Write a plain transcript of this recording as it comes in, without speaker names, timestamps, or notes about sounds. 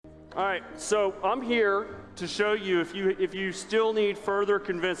All right, so I'm here to show you, if you still need further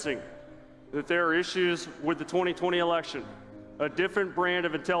convincing that there are issues with the 2020 election, a different brand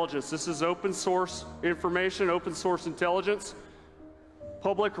of intelligence. This is open source information, open source intelligence,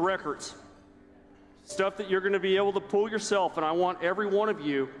 public records, stuff that you're going to be able to pull yourself, and I want every one of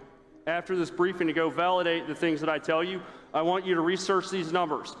you, after this briefing, to go validate the things that I tell you. I want you to research these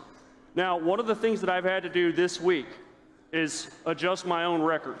numbers. Now, one of the things that I've had to do this week is adjust my own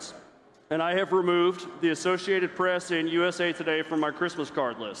records. And I have removed the Associated Press and USA Today from my Christmas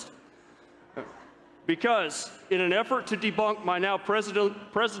card list. Because in an effort to debunk my now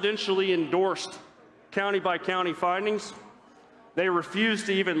presidentially endorsed county-by-county findings, they refuse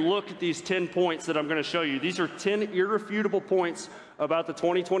to even look at these 10 points that I'm going to show you. These are 10 irrefutable points about the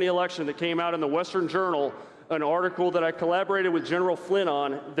 2020 election that came out in the Western Journal, an article that I collaborated with General Flynn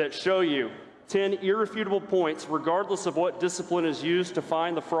on, that show you 10 irrefutable points, regardless of what discipline is used to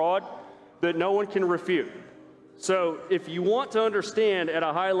find the fraud, that no one can refute. So if you want to understand at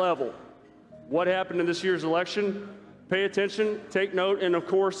a high level what happened in this year's election, pay attention, take note, and of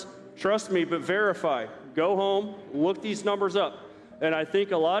course, trust me, but verify. Go home, look these numbers up. And I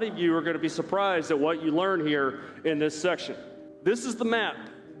think a lot of you are going to be surprised at what you learn here in this section. This is the map.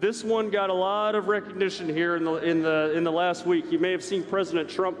 This one got a lot of recognition here in the last week. You may have seen President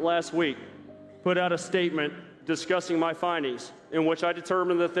Trump last week put out a statement discussing my findings, in which I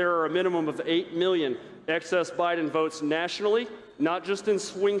determined that there are a minimum of 8 million excess Biden votes nationally, not just in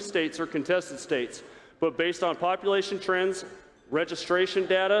swing states or contested states, but based on population trends, registration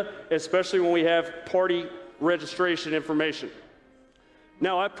data, especially when we have party registration information.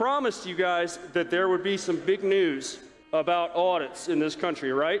 Now, I promised you guys that there would be some big news about audits in this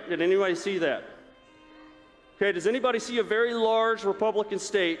country, right? Did anybody see that? Okay, does anybody see a very large Republican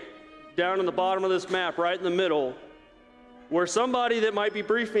state down in the bottom of this map, right in the middle, where somebody that might be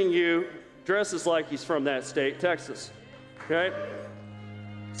briefing you dresses like he's from that state, Texas, okay?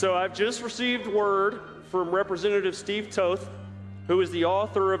 So I've just received word from Representative Steve Toth, who is the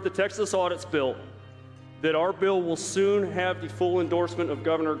author of the Texas Audits Bill, that our bill will soon have the full endorsement of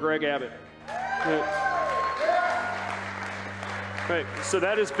Governor Greg Abbott. Okay, so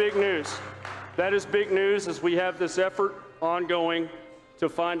that is big news. That is big news as we have this effort ongoing to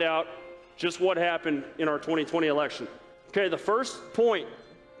find out just what happened in our 2020 election. Okay, the first point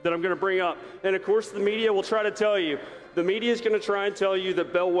that I'm going to bring up, and of course the media will try to tell you, the media is going to try and tell you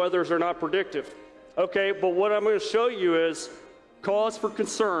that bellwethers are not predictive. Okay, but what I'm going to show you is cause for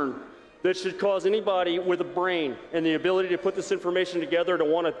concern that should cause anybody with a brain and the ability to put this information together to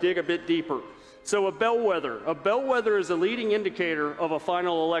want to dig a bit deeper. So a bellwether is a leading indicator of a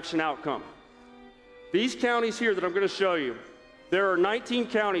final election outcome. These counties here that I'm going to show you, there are 19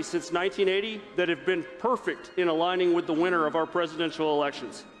 counties since 1980 that have been perfect in aligning with the winner of our presidential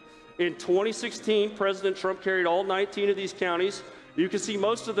elections. In 2016, President Trump carried all 19 of these counties. You can see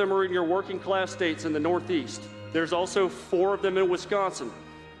most of them are in your working class states in the Northeast. There's also 4 of them in Wisconsin.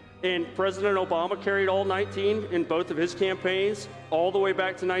 And President Obama carried all 19 in both of his campaigns. All the way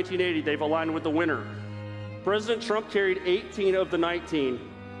back to 1980, they've aligned with the winner. President Trump carried 18 of the 19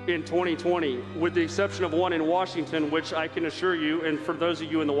 in 2020, with the exception of 1 in Washington, which I can assure you, and for those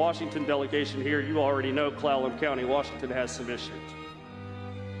of you in the Washington delegation here, you already know Clallam County, Washington has some issues.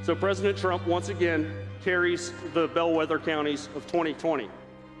 So President Trump, once again, carries the bellwether counties of 2020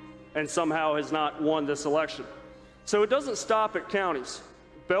 and somehow has not won this election. So it doesn't stop at counties.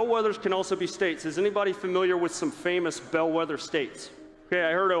 Bellwethers can also be states. Is anybody familiar with some famous bellwether states? Okay,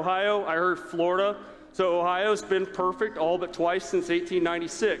 I heard Ohio, I heard Florida. So Ohio's been perfect all but twice since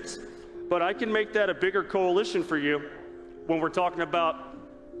 1896. But I can make that a bigger coalition for you when we're talking about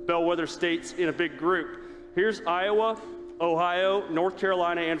bellwether states in a big group. Here's Iowa, Ohio, North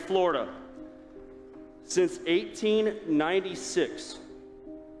Carolina, and Florida. Since 1896,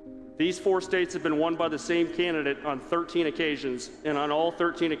 these 4 states have been won by the same candidate on 13 occasions, and on all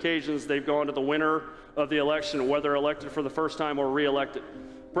 13 occasions, they've gone to the winner of the election, whether elected for the first time or re-elected.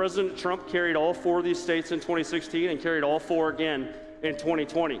 President Trump carried all 4 of these states in 2016 and carried all 4 again in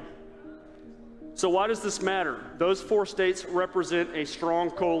 2020. So why does this matter? Those 4 states represent a strong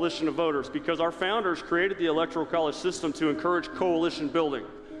coalition of voters because our founders created the Electoral College system to encourage coalition building.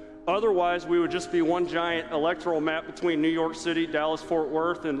 Otherwise, we would just be one giant electoral map between New York City, Dallas, Fort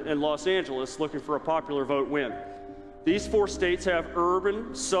Worth, and Los Angeles looking for a popular vote win. These 4 states have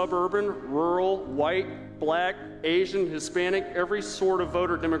urban, suburban, rural, white, black, Asian, Hispanic, every sort of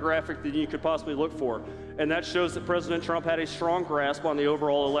voter demographic that you could possibly look for. And that shows that President Trump had a strong grasp on the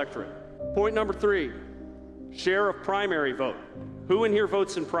overall electorate. Point number 3, share of primary vote. Who in here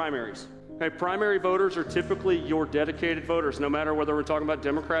votes in primaries? Okay, primary voters are typically your dedicated voters, no matter whether we're talking about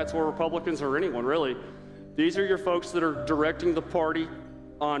Democrats or Republicans or anyone, really. These are your folks that are directing the party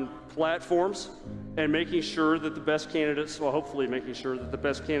on platforms and making sure that the best candidates, well, hopefully making sure that the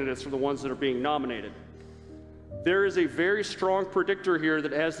best candidates are the ones that are being nominated. There is a very strong predictor here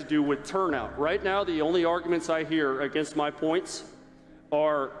that has to do with turnout. Right now, the only arguments I hear against my points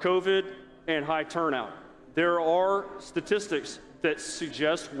are COVID and high turnout. There are statistics that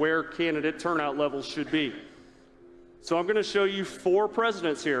suggest where candidate turnout levels should be. So I'm going to show you 4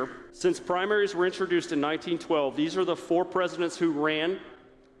 presidents here. Since primaries were introduced in 1912, these are the 4 presidents who ran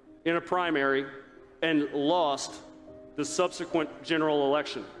in a primary and lost the subsequent general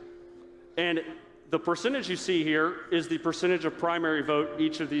election. And the percentage you see here is the percentage of primary vote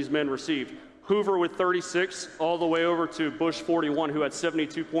each of these men received. Hoover with 36, all the way over to Bush 41, who had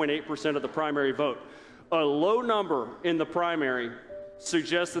 72.8% of the primary vote. A low number in the primary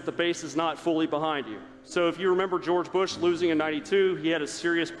suggests that the base is not fully behind you. So if you remember George Bush losing in '92, he had a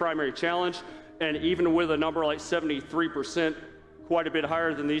serious primary challenge, and even with a number like 73%, quite a bit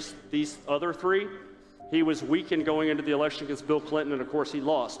higher than these other 3, he was weakened going into the election against Bill Clinton, and of course he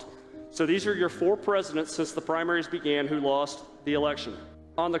lost. So these are your 4 presidents since the primaries began who lost the election.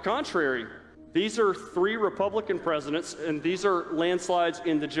 On the contrary, these are 3 Republican presidents, and these are landslides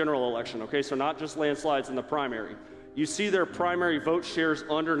in the general election, okay? So not just landslides in the primary. You see their primary vote shares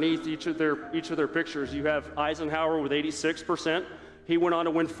underneath each of their pictures. You have Eisenhower with 86%. He went on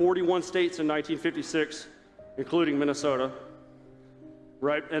to win 41 states in 1956, including Minnesota.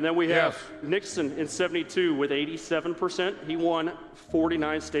 Right, and then we have Nixon in '72 with 87%. He won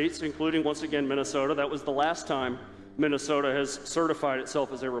 49 states, including, once again, Minnesota. That was the last time Minnesota has certified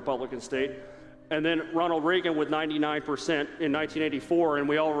itself as a Republican state. And then Ronald Reagan with 99% in 1984, and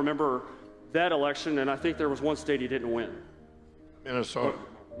we all remember that election, and I think there was one state he didn't win. Minnesota.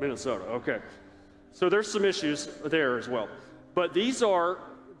 Oh, Minnesota, okay. So there's some issues there as well. But these are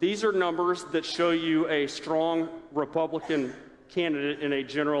numbers that show you a strong Republican candidate in a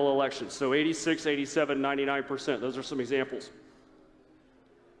general election. So 86, 87, 99%. Those are some examples.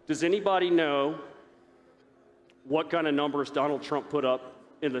 Does anybody know what kind of numbers Donald Trump put up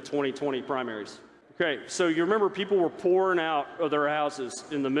in the 2020 primaries? Okay, so you remember people were pouring out of their houses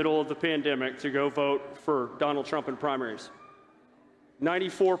in the middle of the pandemic to go vote for Donald Trump in primaries.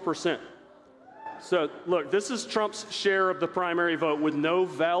 94%. So look, this is Trump's share of the primary vote with no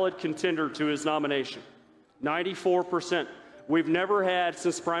valid contender to his nomination. 94%. We've never had,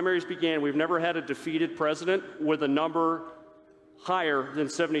 since primaries began, we've never had a defeated president with a number higher than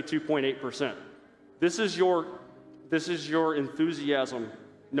 72.8%. This is your enthusiasm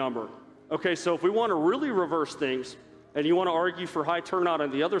number. Okay, so if we want to really reverse things, and you want to argue for high turnout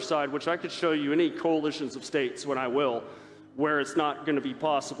on the other side, which I could show you any coalitions of states when I will, where it's not going to be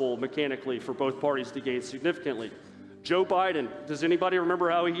possible mechanically for both parties to gain significantly. Joe Biden, does anybody remember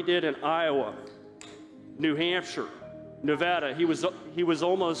how he did in Iowa, New Hampshire, Nevada? He was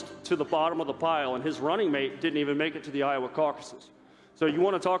almost to the bottom of the pile, and his running mate didn't even make it to the Iowa caucuses. So you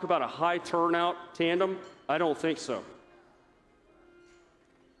want to talk about a high turnout tandem? I don't think so.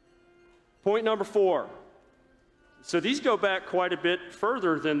 Point number 4. So these go back quite a bit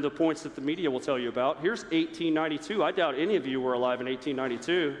further than the points that the media will tell you about. Here's 1892. I doubt any of you were alive in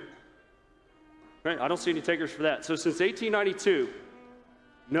 1892. Right? I don't see any takers for that. So since 1892,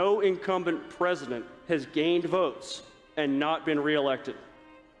 no incumbent president has gained votes and not been reelected.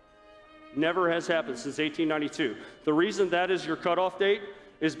 Never has happened since 1892. The reason that is your cutoff date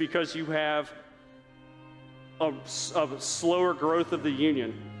is because you have a slower growth of the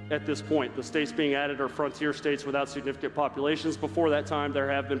union at this point. The states being added are frontier states without significant populations. Before that time, there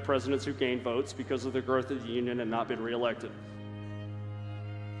have been presidents who gained votes because of the growth of the union and not been reelected.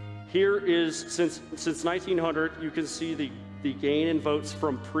 Here is, since 1900, you can see the gain in votes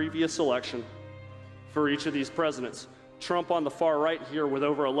from previous election for each of these presidents. Trump on the far right here with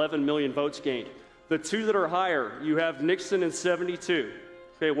over 11 million votes gained. The two that are higher, you have Nixon in '72.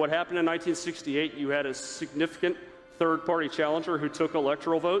 Okay, what happened in 1968, you had a significant third-party challenger who took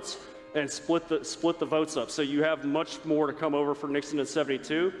electoral votes and split the votes up. So you have much more to come over for Nixon in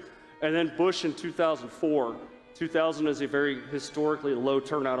 '72. And then Bush in 2004. 2000 is a very historically low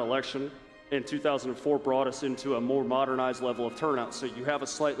turnout election, and 2004 brought us into a more modernized level of turnout. So you have a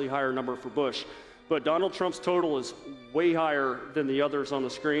slightly higher number for Bush. But Donald Trump's total is way higher than the others on the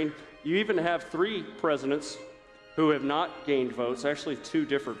screen. You even have 3 presidents who have not gained votes, actually 2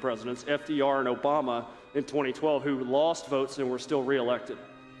 different presidents, FDR and Obama in 2012, who lost votes and were still reelected.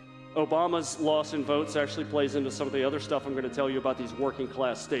 Obama's loss in votes actually plays into some of the other stuff I'm going to tell you about these working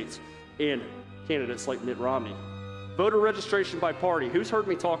class states and candidates like Mitt Romney. Voter registration by party. Who's heard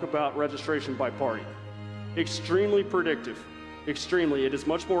me talk about registration by party? Extremely predictive. Extremely. It is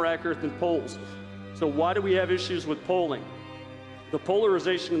much more accurate than polls. So why do we have issues with polling? The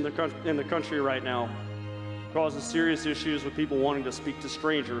polarization in the country right now causes serious issues with people wanting to speak to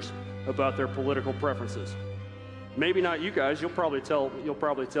strangers about their political preferences. Maybe not you guys. You'll probably tell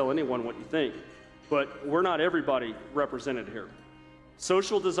anyone what you think, but we're not everybody represented here.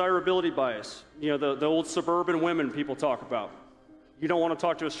 Social desirability bias. You know, the old suburban women people talk about. You don't want to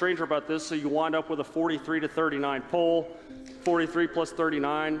talk to a stranger about this, so you wind up with a 43 to 39 poll. 43 plus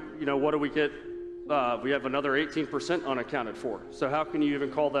 39. You know, what do we get? We have another 18% unaccounted for. So how can you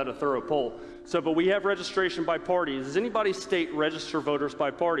even call that a thorough poll? So, but we have registration by party. Does anybody's state register voters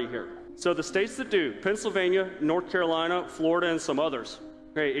by party here? So the states that do, Pennsylvania, North Carolina, Florida, and some others.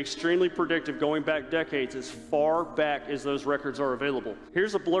 Okay, extremely predictive, going back decades, as far back as those records are available.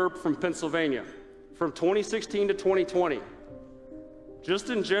 Here's a blurb from Pennsylvania. From 2016 to 2020, just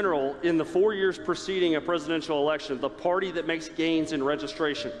in general, in the 4 years preceding a presidential election, the party that makes gains in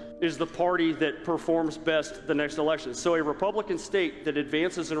registration is the party that performs best the next election. So a Republican state that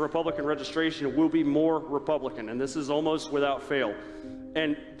advances in Republican registration will be more Republican, and this is almost without fail.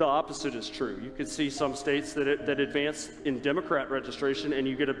 And the opposite is true. You could see some states that advance in Democrat registration and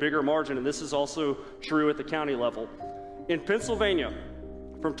you get a bigger margin, and this is also true at the county level. In Pennsylvania,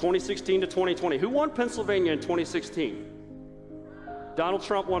 from 2016 to 2020, who won Pennsylvania in 2016? Donald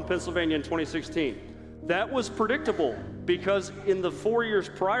Trump won Pennsylvania in 2016. That was predictable because in the 4 years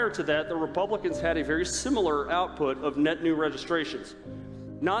prior to that, the Republicans had a very similar output of net new registrations.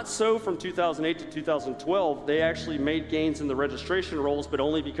 Not so from 2008 to 2012. They actually made gains in the registration rolls, but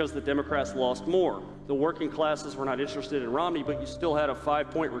only because the Democrats lost more. The working classes were not interested in Romney, but you still had a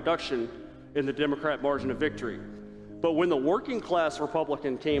 5-point reduction in the Democrat margin of victory. But when the working class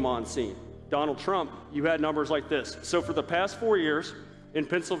Republican came on scene, Donald Trump, you had numbers like this. So for the past 4 years in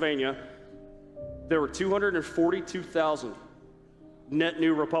Pennsylvania, there were 242,000 net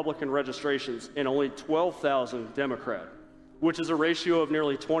new Republican registrations and only 12,000 Democrat, which is a ratio of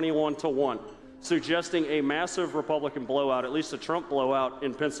nearly 21 to 1, suggesting a massive Republican blowout, at least a Trump blowout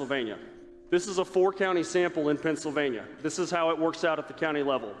in Pennsylvania. This is a 4-county sample in Pennsylvania. This is how it works out at the county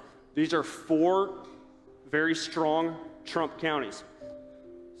level. These are 4 very strong Trump counties.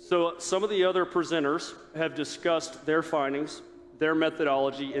 So some of the other presenters have discussed their findings, their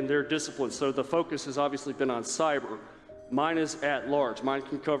methodology, and their disciplines. So the focus has obviously been on cyber. Mine is at large. Mine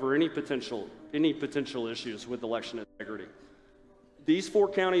can cover any potential issues with election integrity. These 4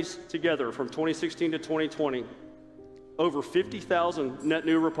 counties together from 2016 to 2020, over 50,000 net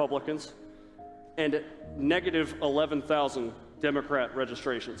new Republicans and negative 11,000 Democrat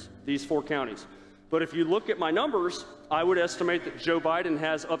registrations, these 4 counties. But if you look at my numbers, I would estimate that Joe Biden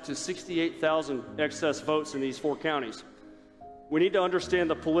has up to 68,000 excess votes in these 4 counties. We need to understand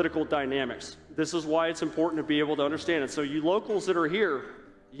the political dynamics. This is why it's important to be able to understand it. So you locals that are here,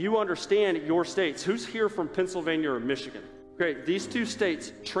 you understand your states. Who's here from Pennsylvania or Michigan? Great, these 2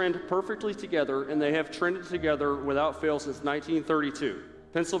 states trend perfectly together, and they have trended together without fail since 1932.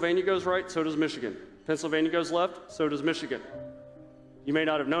 Pennsylvania goes right, so does Michigan. Pennsylvania goes left, so does Michigan. You may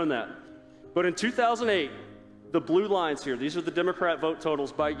not have known that. But in 2008, the blue lines here, these are the Democrat vote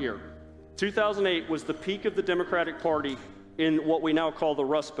totals by year. 2008 was the peak of the Democratic Party in what we now call the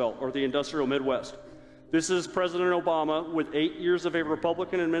Rust Belt, or the Industrial Midwest. This is President Obama with 8 years of a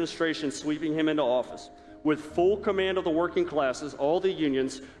Republican administration sweeping him into office, with full command of the working classes, all the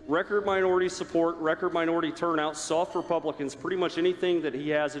unions, record minority support, record minority turnout, soft Republicans, pretty much anything that he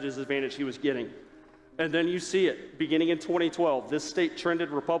has at his advantage he was getting. And then you see it, beginning in 2012, this state trended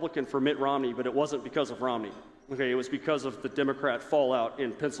Republican for Mitt Romney, but it wasn't because of Romney. Okay, it was because of the Democrat fallout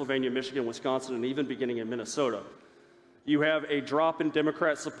in Pennsylvania, Michigan, Wisconsin, and even beginning in Minnesota. You have a drop in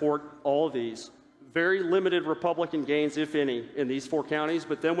Democrat support, all of these. Very limited Republican gains, if any, in these 4 counties,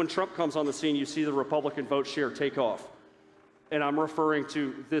 but then when Trump comes on the scene, you see the Republican vote share take off. And I'm referring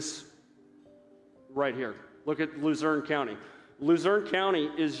to this right here. Look at Luzerne County. Luzerne County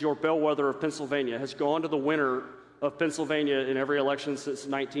is your bellwether of Pennsylvania, has gone to the winner of Pennsylvania in every election since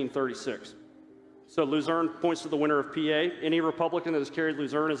 1936. So Luzerne points to the winner of PA. Any Republican that has carried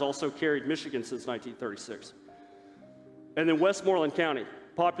Luzerne has also carried Michigan since 1936. And then Westmoreland County,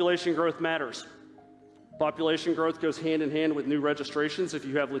 population growth matters. Population growth goes hand in hand with new registrations. If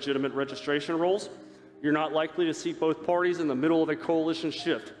you have legitimate registration rolls, you're not likely to see both parties in the middle of a coalition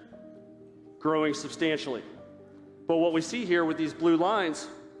shift growing substantially. But what we see here with these blue lines,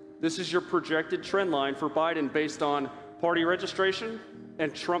 this is your projected trend line for Biden based on party registration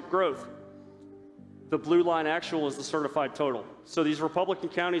and Trump growth. The blue line actual is the certified total. So these Republican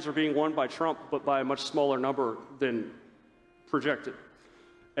counties are being won by Trump, but by a much smaller number than projected.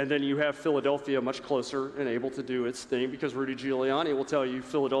 And then you have Philadelphia much closer and able to do its thing, because Rudy Giuliani will tell you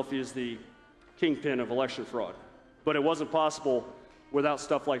Philadelphia is the kingpin of election fraud. But it wasn't possible without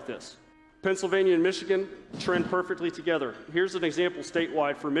stuff like this. Pennsylvania and Michigan trend perfectly together. Here's an example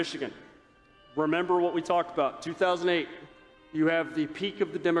statewide for Michigan. Remember what we talked about. 2008, you have the peak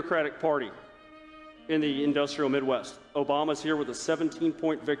of the Democratic Party in the industrial Midwest. Obama's here with a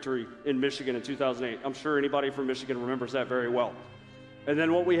 17-point victory in Michigan in 2008. I'm sure anybody from Michigan remembers that very well. And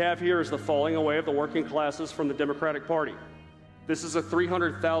then what we have here is the falling away of the working classes from the Democratic Party. This is a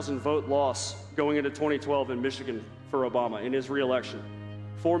 300,000 vote loss going into 2012 in Michigan for Obama in his re-election.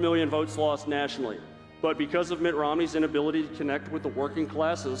 4 million votes lost nationally. But because of Mitt Romney's inability to connect with the working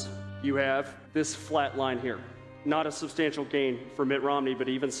classes, you have this flat line here. Not a substantial gain for Mitt Romney, but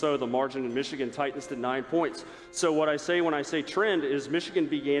even so, the margin in Michigan tightens to 9 points. So what I say when I say trend is Michigan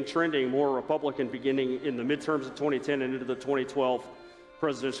began trending more Republican beginning in the midterms of 2010 and into the 2012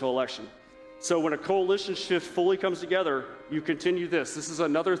 presidential election. So when a coalition shift fully comes together, you continue this. This is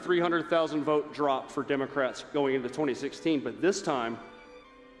another 300,000 vote drop for Democrats going into 2016, but this time,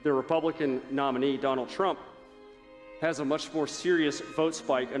 the Republican nominee, Donald Trump, has a much more serious vote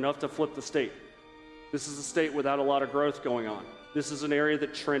spike, enough to flip the state. This is a state without a lot of growth going on. This is an area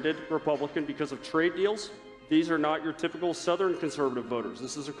that trended Republican because of trade deals. These are not your typical Southern conservative voters.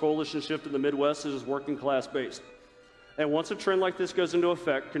 This is a coalition shift in the Midwest that is working class based. And once a trend like this goes into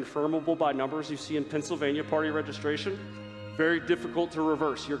effect, confirmable by numbers you see in Pennsylvania party registration, very difficult to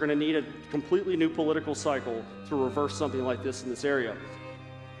reverse. You're going to need a completely new political cycle to reverse something like this in this area.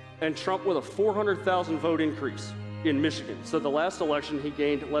 And Trump with a 400,000 vote increase in Michigan. So the last election, he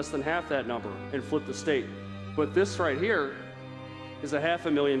gained less than half that number and flipped the state. But this right here is a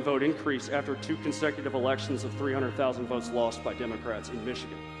 500,000 vote increase after 2 consecutive elections of 300,000 votes lost by Democrats in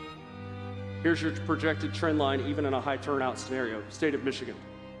Michigan. Here's your projected trend line, even in a high turnout scenario, state of Michigan.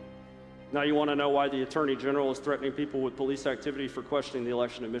 Now you want to know why the Attorney General is threatening people with police activity for questioning the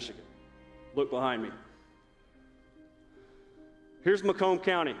election in Michigan. Look behind me. Here's Macomb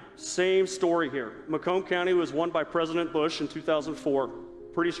County, same story here. Macomb County was won by President Bush in 2004.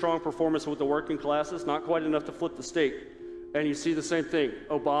 Pretty strong performance with the working classes, not quite enough to flip the state. And you see the same thing,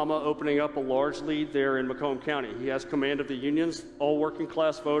 Obama opening up a large lead there in Macomb County. He has command of the unions, all working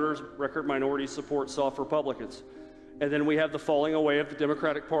class voters, record minority support, soft Republicans. And then we have the falling away of the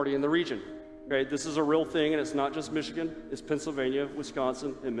Democratic Party in the region. Okay, this is a real thing, and it's not just Michigan, it's Pennsylvania,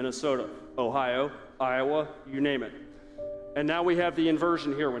 Wisconsin, and Minnesota, Ohio, Iowa, you name it. And now we have the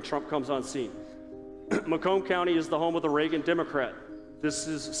inversion here when Trump comes on scene. Macomb County is the home of the Reagan Democrat.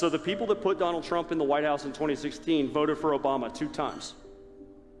 So the people that put Donald Trump in the White House in 2016 voted for Obama 2 times.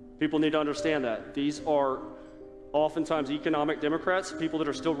 People need to understand that. These are oftentimes economic Democrats, people that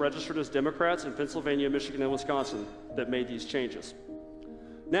are still registered as Democrats in Pennsylvania, Michigan, and Wisconsin that made these changes.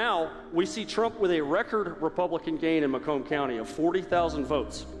 Now, we see Trump with a record Republican gain in Macomb County of 40,000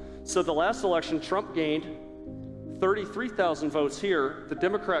 votes. So the last election, Trump gained 33,000 votes here. The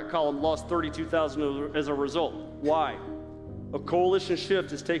Democrat column lost 32,000 as a result. Why? A coalition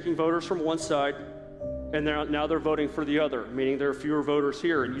shift is taking voters from one side, and now they're voting for the other, meaning there are fewer voters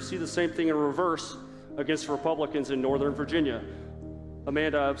here. And you see the same thing in reverse against Republicans in Northern Virginia.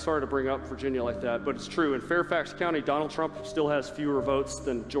 Amanda, I'm sorry to bring up Virginia like that, but it's true. In Fairfax County, Donald Trump still has fewer votes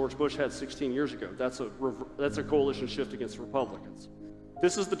than George Bush had 16 years ago. That's a coalition shift against Republicans.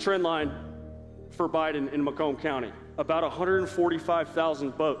 This is the trend line for Biden in Macomb County, about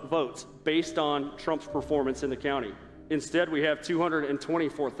 145,000 votes based on Trump's performance in the county. Instead, we have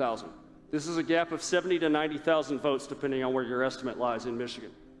 224,000. This is a gap of 70 to 90,000 votes, depending on where your estimate lies in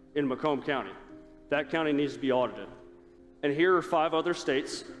Michigan, in Macomb County. That county needs to be audited. And here are 5 other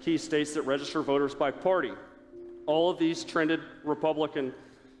states, key states that register voters by party. All of these trended Republican,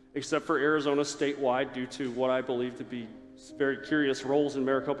 except for Arizona statewide, due to what I believe to be very curious roles in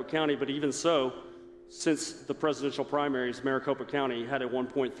Maricopa County, but even so, since the presidential primaries, Maricopa County had a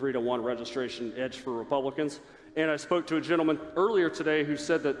 1.3 to 1 registration edge for Republicans. And I spoke to a gentleman earlier today who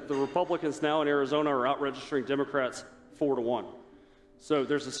said that the Republicans now in Arizona are out-registering Democrats 4 to 1. So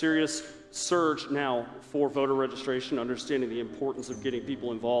there's a serious surge now for voter registration, understanding the importance of getting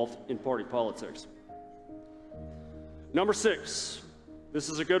people involved in party politics. Number 6, this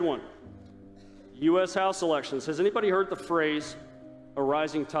is a good one. U.S. House elections. Has anybody heard the phrase, a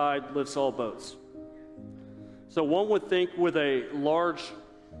rising tide lifts all boats? So one would think with a large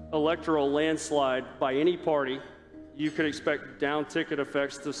electoral landslide by any party, you could expect down-ticket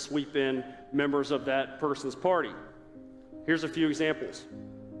effects to sweep in members of that person's party. Here's a few examples.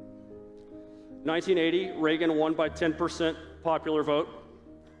 1980, Reagan won by 10% popular vote.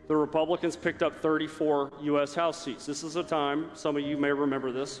 The Republicans picked up 34 U.S. House seats. This is a time, some of you may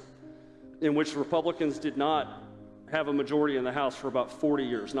remember this, in which Republicans did not have a majority in the House for about 40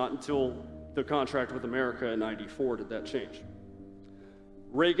 years. Not until the contract with America in '94 did that change.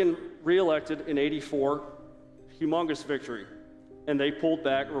 Reagan re-elected in '84, humongous victory. And they pulled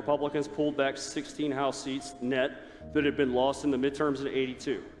back, Republicans pulled back 16 House seats net that had been lost in the midterms in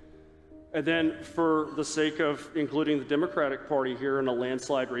 '82. And then for the sake of including the Democratic Party here in a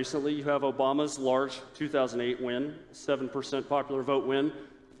landslide recently, you have Obama's large 2008 win, 7% popular vote win,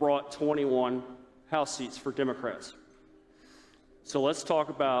 brought 21 House seats for Democrats. So let's talk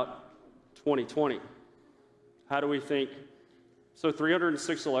about 2020. How do we think? So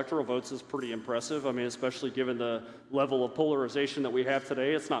 306 electoral votes is pretty impressive. I mean, especially given the level of polarization that we have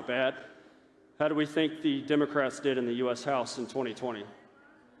today, it's not bad. How do we think the Democrats did in the U.S. House in 2020?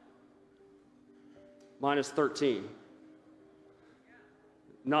 Minus 13.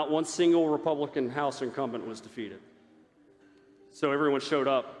 Not one single Republican House incumbent was defeated. So everyone showed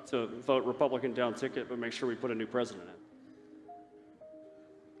up to vote Republican down ticket, but make sure we put a new president in.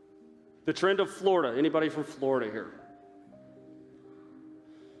 The trend of Florida. Anybody from Florida here?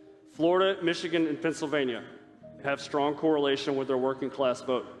 Florida, Michigan, and Pennsylvania have strong correlation with their working class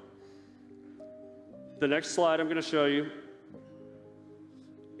vote. The next slide I'm going to show you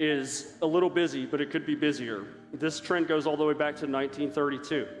is a little busy, but it could be busier. This trend goes all the way back to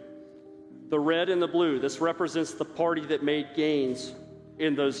 1932. The red and the blue, this represents the party that made gains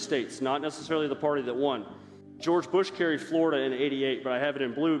in those states, not necessarily the party that won. George Bush carried Florida in '88, but I have it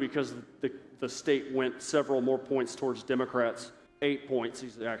in blue because the state went several more points towards Democrats, 8 points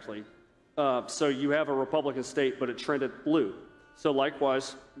exactly. So you have a Republican state, but it trended blue. So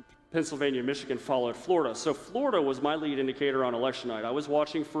likewise, Pennsylvania and Michigan followed Florida. So Florida was my lead indicator on election night. I was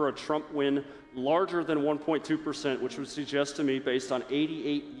watching for a Trump win larger than 1.2%, which would suggest to me, based on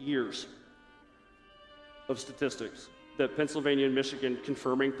 88 years of statistics, that Pennsylvania and Michigan,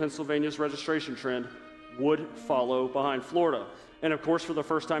 confirming Pennsylvania's registration trend, would follow behind Florida. And of course, for the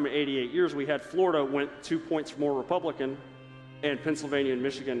first time in 88 years, we had Florida went 2 points more Republican, and Pennsylvania and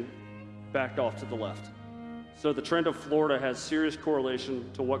Michigan backed off to the left. So the trend of Florida has serious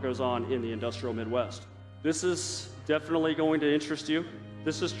correlation to what goes on in the industrial Midwest. This is definitely going to interest you.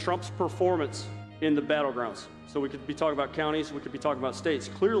 This is Trump's performance in the battlegrounds. So we could be talking about counties, we could be talking about states.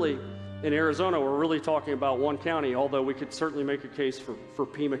 Clearly, in Arizona, we're really talking about one county, although we could certainly make a case for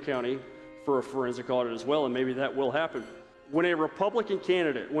Pima County for a forensic audit as well, and maybe that will happen. When a Republican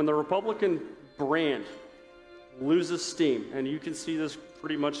candidate, when the Republican brand loses steam, and you can see this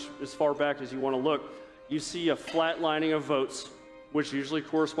pretty much as far back as you want to look, you see a flatlining of votes, which usually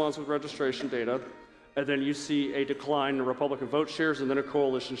corresponds with registration data, and then you see a decline in Republican vote shares and then a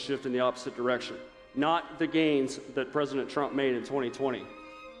coalition shift in the opposite direction. Not the gains that President Trump made in 2020.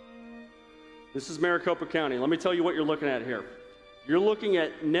 This is Maricopa County. Let me tell you what you're looking at here. You're looking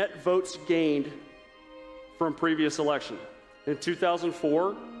at net votes gained from previous election. In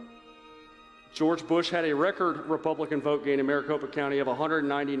 2004, George Bush had a record Republican vote gain in Maricopa County of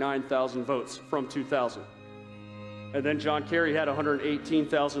 199,000 votes from 2000. And then John Kerry had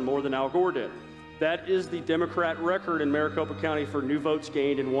 118,000 more than Al Gore did. That is the Democrat record in Maricopa County for new votes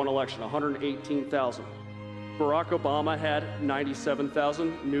gained in one election, 118,000. Barack Obama had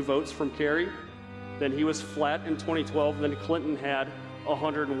 97,000 new votes from Kerry. Then he was flat in 2012. Then Clinton had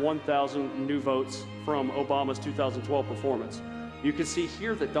 101,000 new votes from Obama's 2012 performance. You can see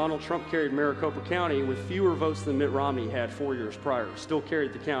here that Donald Trump carried Maricopa County with fewer votes than Mitt Romney had 4 years prior, still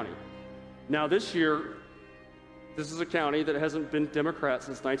carried the county. Now this year, this is a county that hasn't been Democrat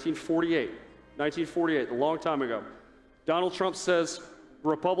since 1948. 1948, a long time ago. Donald Trump says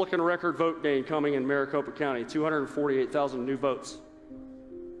Republican record vote gain coming in Maricopa County, 248,000 new votes.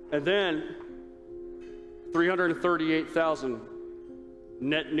 And then 338,000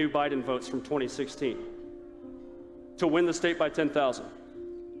 net new Biden votes from 2016 to win the state by 10,000.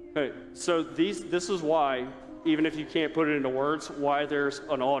 Okay, so this is why, even if you can't put it into words, why there's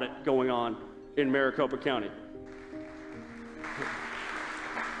an audit going on in Maricopa County.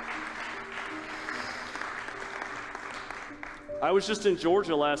 I was just in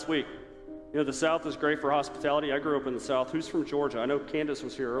Georgia last week. You know, the South is great for hospitality. I grew up in the South. Who's from Georgia? I know Candace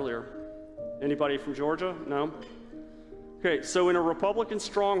was here earlier. Anybody from Georgia? No? Okay, so in a Republican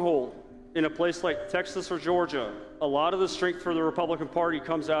stronghold, in a place like Texas or Georgia, a lot of the strength for the Republican Party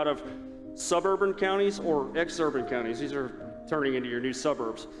comes out of suburban counties or ex-urban counties. These are turning into your new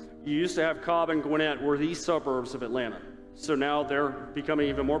suburbs. You used to have Cobb and Gwinnett were the suburbs of Atlanta. So now they're becoming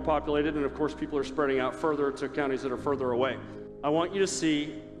even more populated, and of course people are spreading out further to counties that are further away. I want you to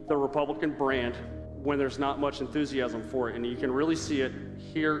see the Republican brand when there's not much enthusiasm for it. And you can really see it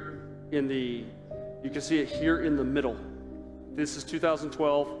here in the, you can see it here in the middle. This is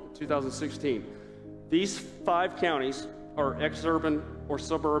 2012, 2016. These 5 counties are exurban or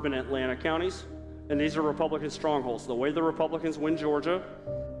suburban Atlanta counties, and these are Republican strongholds. The way the Republicans win Georgia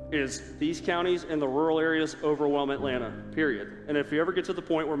is these counties and the rural areas overwhelm Atlanta, period. And if you ever get to the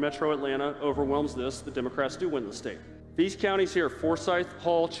point where Metro Atlanta overwhelms this, the Democrats do win the state. These counties here, Forsyth,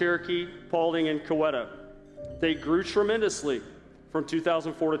 Hall, Cherokee, Paulding, and Coweta, they grew tremendously from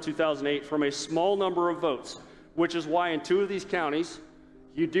 2004 to 2008 from a small number of votes, which is why in 2 of these counties,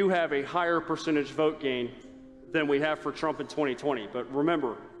 you do have a higher percentage vote gain than we have for Trump in 2020. But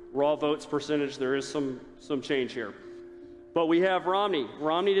remember, raw votes percentage, there is some change here. But we have Romney.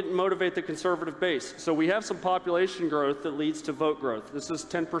 Romney didn't motivate the conservative base. So we have some population growth that leads to vote growth. This is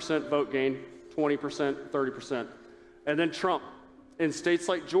 10% vote gain, 20%, 30%. And then Trump. In states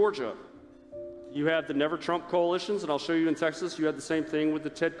like Georgia, you have the Never Trump coalitions, and I'll show you in Texas, you had the same thing with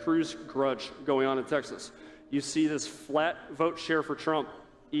the Ted Cruz grudge going on in Texas. You see this flat vote share for Trump,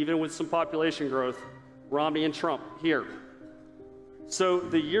 even with some population growth, Romney and Trump here. So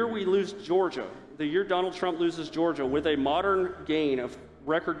the year we lose Georgia, the year Donald Trump loses Georgia with a modern gain of,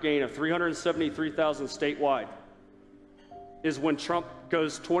 record gain of 373,000 statewide, is when Trump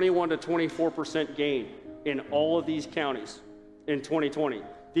goes 21 to 24% gain in all of these counties in 2020.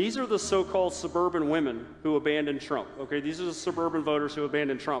 These are the so-called suburban women who abandoned Trump, okay? These are the suburban voters who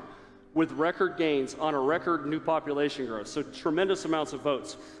abandoned Trump with record gains on a record new population growth, so tremendous amounts of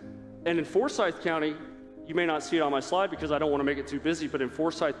votes. And in Forsyth County, you may not see it on my slide because I don't want to make it too busy, but in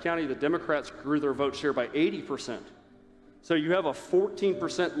Forsyth County, the Democrats grew their vote share by 80%. So you have a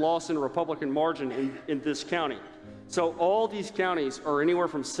 14% loss in Republican margin in this county. So all these counties are anywhere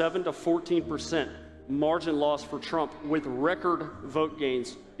from 7 to 14% margin loss for Trump with record vote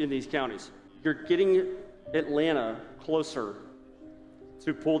gains in these counties. You're getting Atlanta closer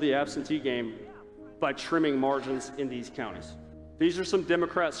to pull the absentee game by trimming margins in these counties. These are some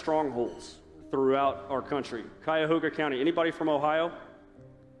Democrat strongholds throughout our country. Cuyahoga County, anybody from Ohio?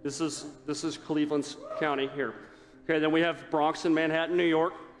 This is Cleveland's county here. Okay, then we have Bronx and Manhattan, New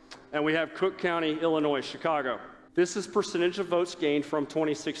York, and we have Cook County, Illinois, Chicago. This is percentage of votes gained from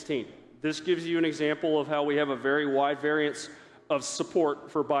 2016. This gives you an example of how we have a very wide variance of support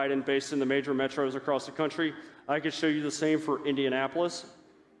for Biden based in the major metros across the country. I could show you the same for Indianapolis,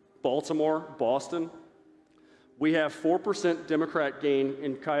 Baltimore, Boston. We have 4% Democrat gain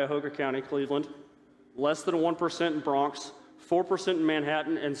in Cuyahoga County, Cleveland, less than 1% in Bronx, 4% in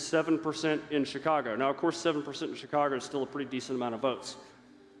Manhattan, and 7% in Chicago. Now, of course, 7% in Chicago is still a pretty decent amount of votes.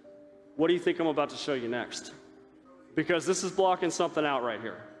 What do you think I'm about to show you next? Because this is blocking something out right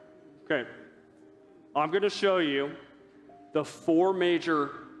here. Okay, I'm going to show you the 4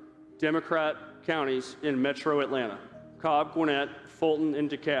 major Democrat counties in metro Atlanta: Cobb, Gwinnett, Fulton, and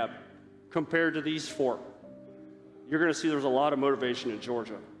DeKalb. Compared to these 4, you're going to see there's a lot of motivation in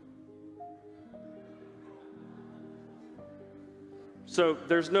Georgia. So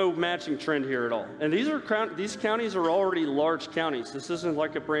there's no matching trend here at all. And these counties are already large counties. This isn't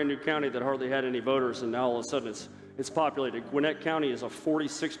like a brand new county that hardly had any voters and now all of a sudden it's populated. Gwinnett County is a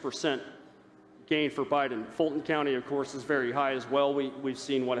 46% gain for Biden. Fulton County, of course, is very high as well. We've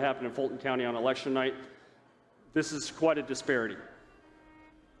seen what happened in Fulton County on election night. This is quite a disparity.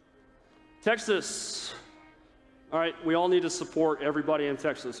 Texas. All right, we all need to support everybody in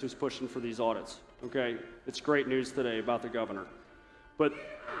Texas who's pushing for these audits, okay? It's great news today about the governor. But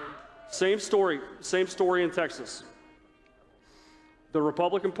same story in Texas. The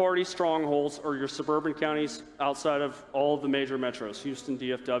Republican Party strongholds are your suburban counties outside of all of the major metros: Houston,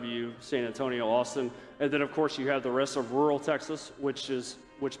 DFW, San Antonio, Austin, and then of course you have the rest of rural Texas, which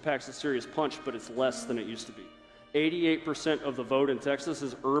packs a serious punch, but it's less than it used to be. 88% of the vote in Texas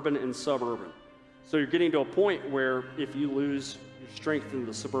is urban and suburban. So you're getting to a point where if you lose your strength in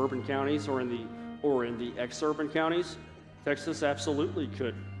the suburban counties or in the exurban counties, Texas absolutely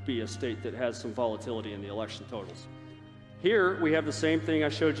could be a state that has some volatility in the election totals. Here, we have the same thing I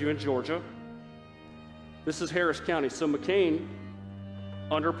showed you in Georgia. This is Harris County. So McCain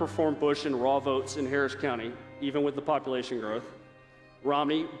underperformed Bush in raw votes in Harris County, even with the population growth.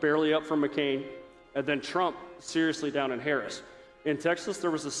 Romney barely up from McCain, and then Trump seriously down in Harris. In Texas,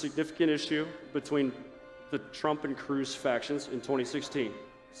 there was a significant issue between the Trump and Cruz factions in 2016.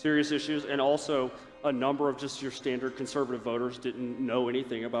 Serious issues, and also a number of just your standard conservative voters didn't know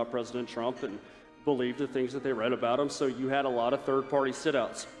anything about President Trump and believed the things that they read about him, so you had a lot of third-party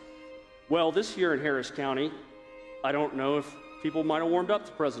sit-outs. Well, this year in Harris County, I don't know if people might have warmed up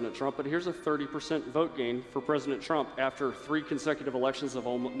to President Trump, but here's a 30% vote gain for President Trump after 3 consecutive elections of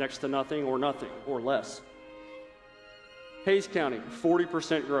almost next to nothing or less. Hayes County,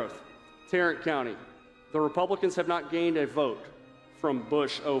 40% growth. Tarrant County, the Republicans have not gained a vote from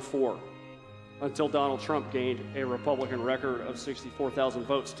Bush 04 until Donald Trump gained a Republican record of 64,000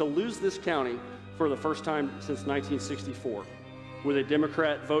 votes to lose this county for the first time since 1964, with a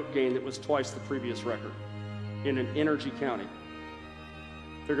Democrat vote gain that was twice the previous record in an energy county.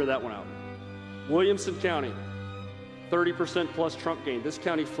 Figure that one out. Williamson County, 30% plus Trump gain. This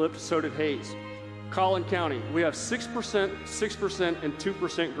county flipped, so did Hayes. Collin County, we have 6%, 6%, and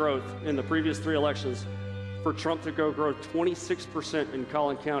 2% growth in the previous 3 elections for Trump to go grow 26% in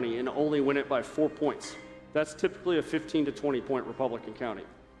Collin County and only win it by 4 points. That's typically a 15 to 20 point Republican county.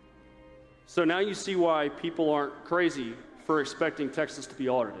 So now you see why people aren't crazy for expecting Texas to be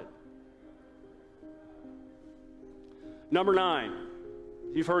audited. Number 9,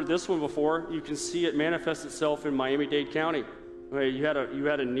 you've heard this one before. You can see it manifest itself in Miami-Dade County. Okay, you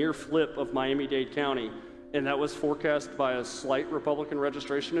had a near flip of Miami-Dade County, and that was forecast by a slight Republican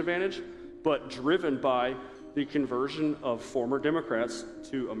registration advantage, but driven by the conversion of former Democrats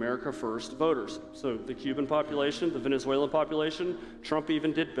to America First voters. So the Cuban population, the Venezuelan population, Trump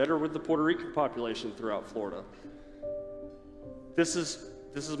even did better with the Puerto Rican population throughout Florida. This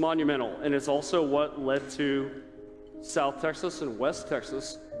is monumental, and it's also what led to South Texas and West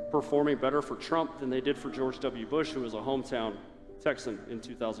Texas performing better for Trump than they did for George W. Bush, who was a hometown Texan in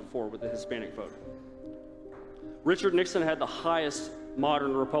 2004 with the Hispanic vote. Richard Nixon had the highest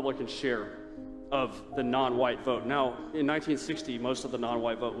modern Republican share of the non-white vote. Now, in 1960, most of the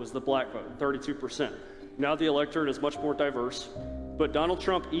non-white vote was the black vote, 32%. Now the electorate is much more diverse. But Donald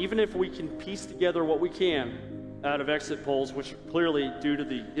Trump, even if we can piece together what we can out of exit polls, which clearly, due to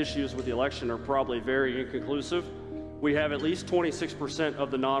the issues with the election, are probably very inconclusive, we have at least 26% of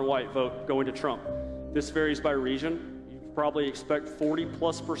the non-white vote going to Trump. This varies by region. You probably expect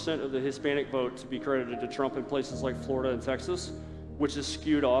 40+% of the Hispanic vote to be credited to Trump in places like Florida and Texas, which is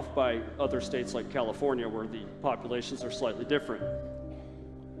skewed off by other states like California, where the populations are slightly different.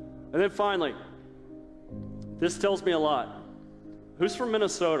 And then finally, this tells me a lot. Who's from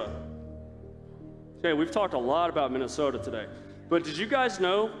Minnesota? Okay, we've talked a lot about Minnesota today. But did you guys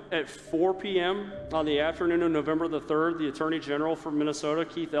know at 4 p.m. on the afternoon of November the 3rd, the Attorney General from Minnesota,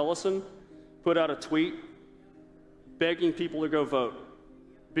 Keith Ellison, put out a tweet begging people to go vote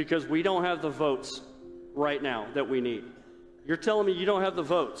because we don't have the votes right now that we need. You're telling me you don't have the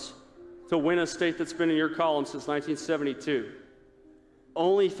votes to win a state that's been in your column since 1972,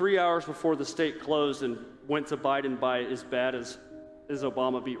 only 3 hours before the state closed and went to Biden by as bad as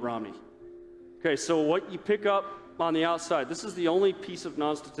Obama beat Romney. Okay, so what you pick up on the outside, this is the only piece of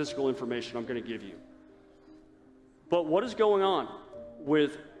non-statistical information I'm going to give you. But what is going on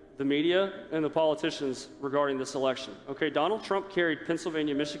with the media and the politicians regarding this election? Okay, Donald Trump carried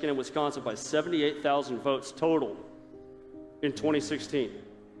Pennsylvania, Michigan, and Wisconsin by 78,000 votes total in 2016.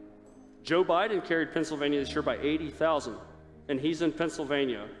 Joe Biden carried Pennsylvania this year by 80,000, and he's in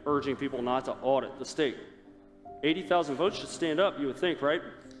Pennsylvania urging people not to audit the state. 80,000 votes should stand up, you would think, right?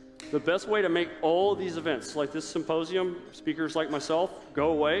 The best way to make all of these events, like this symposium, speakers like myself, go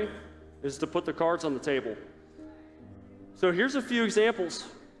away, is to put the cards on the table. So here's a few examples.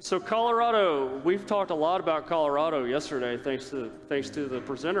 So Colorado, we've talked a lot about Colorado yesterday, thanks to the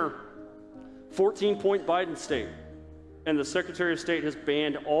presenter. 14-point Biden state. And the Secretary of State has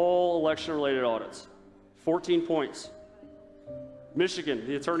banned all election-related audits. 14 points. Michigan,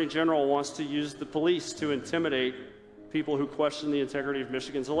 the Attorney General wants to use the police to intimidate people who question the integrity of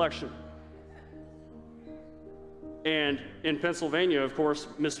Michigan's election. And in Pennsylvania, of course,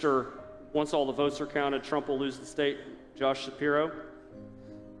 once all the votes are counted, Trump will lose the state, Josh Shapiro.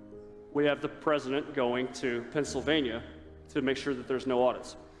 We have the president going to Pennsylvania to make sure that there's no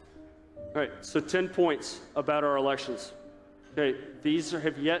audits. All right, so 10 points about our elections. Okay, these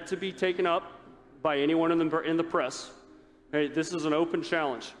have yet to be taken up by anyone in the press. Okay, this is an open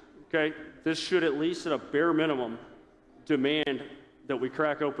challenge. Okay, this should at least, at a bare minimum, demand that we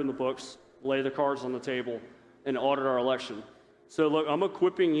crack open the books, lay the cards on the table, and audit our election. So look, I'm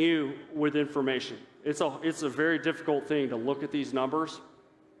equipping you with information. It's a very difficult thing to look at these numbers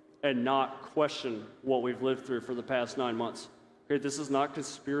and not question what we've lived through for the past 9 months. Okay, this is not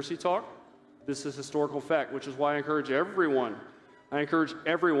conspiracy talk. This is historical fact, which is why I encourage everyone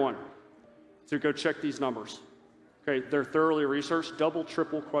to go check these numbers. Okay, they're thoroughly researched, double,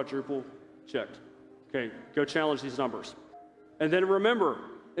 triple, quadruple checked. Okay, go challenge these numbers. And then remember,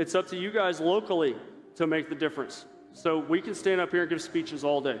 it's up to you guys locally to make the difference. So we can stand up here and give speeches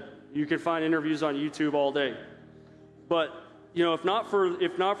all day. You can find interviews on YouTube all day. But You know, if not for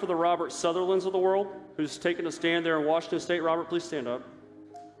the Robert Sutherlands of the world, who's taken a stand there in Washington State, Robert, please stand up.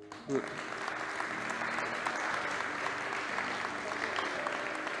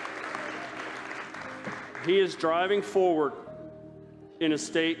 He is driving forward in a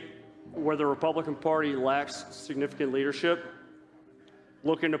state where the Republican Party lacks significant leadership,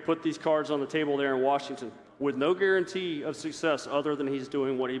 looking to put these cards on the table there in Washington with no guarantee of success other than he's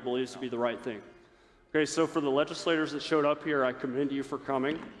doing what he believes to be the right thing. Okay, so for the legislators that showed up here, I commend you for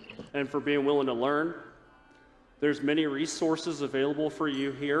coming and for being willing to learn. There's many resources available for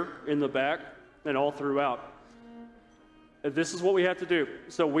you here in the back and all throughout. And this is what we have to do.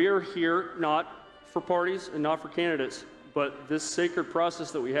 So we are here not for parties and not for candidates, but this sacred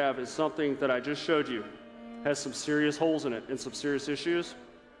process that we have is something that I just showed you has some serious holes in it and some serious issues,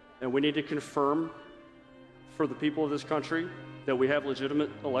 and we need to confirm for the people of this country that we have legitimate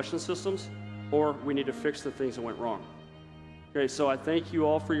election systems, or we need to fix the things that went wrong. Okay, so I thank you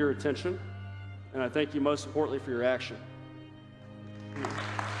all for your attention, and I thank you most importantly for your action.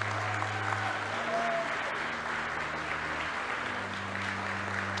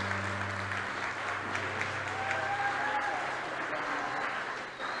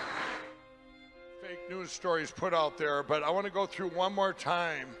 News stories put out there, but I want to go through one more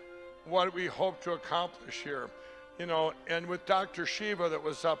time what we hope to accomplish here. You know, and with Dr. Shiva that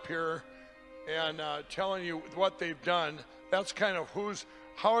was up here and telling you what they've done, that's kind of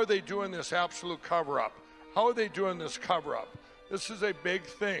how are they doing this absolute cover-up? How are they doing this cover-up? This is a big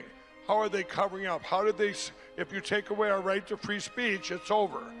thing. How are they covering up? How did they, if you take away our right to free speech, it's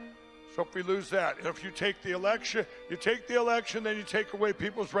over. So if we lose that, and if you take the election, then you take away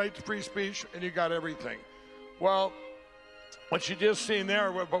people's right to free speech, and you got everything. Well, what you just seen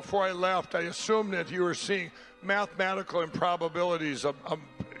there, before I left, I assumed that you were seeing mathematical improbabilities,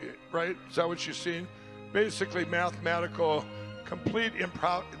 right? Is that what you've seen? Basically mathematical, complete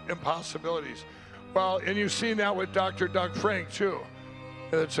impossibilities. Well, and you've seen that with Dr. Doug Frank, too.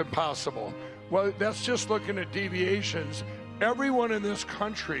 It's impossible. Well, that's just looking at deviations. Everyone in this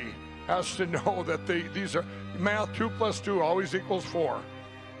country has to know that these are math. 2 + 2 always equals 4,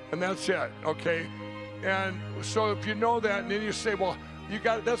 and that's it. Okay, and so if you know that, and then you say, well,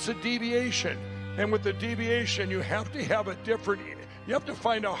 that's a deviation, and with the deviation, you have to have you have to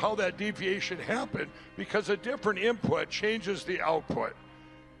find out how that deviation happened, because a different input changes the output.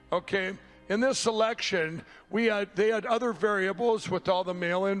 Okay. In this election, they had other variables with all the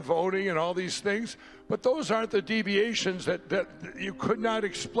mail-in voting and all these things, but those aren't the deviations that you could not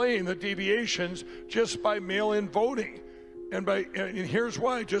explain the deviations just by mail-in voting. And here's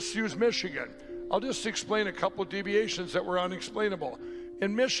why, just use Michigan. I'll just explain a couple deviations that were unexplainable.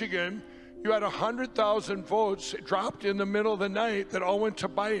 In Michigan, you had 100,000 votes dropped in the middle of the night that all went to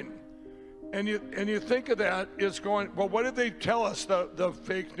Biden. And you think of that as going, well, what did they tell us, the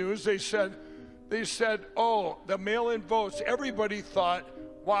fake news? They said, oh, the mail-in votes. Everybody thought,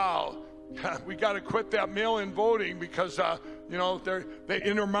 wow, we got to quit that mail-in voting because, you know, they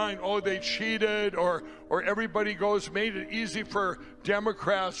in their mind, oh, they cheated, or everybody made it easy for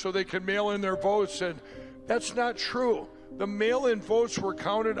Democrats so they can mail in their votes. And that's not true. The mail-in votes were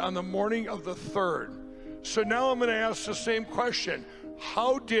counted on the morning of the 3rd. So now I'm going to ask the same question.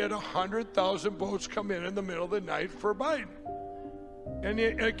 How did 100,000 votes come in the middle of the night for Biden? And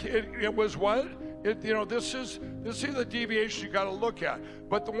it was what? You know, this is the deviation you got to look at.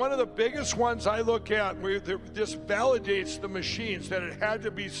 But one of the biggest ones I look at, where this validates the machines that it had to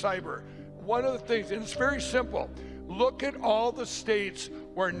be cyber. One of the things, and it's very simple. Look at all the states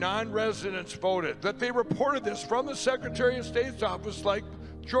where non-residents voted. That they reported this from the Secretary of State's office, like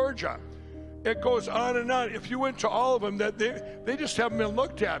Georgia. It goes on and on. If you went to all of them, that they just haven't been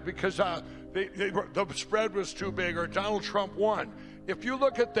looked at because the spread was too big or Donald Trump won. If you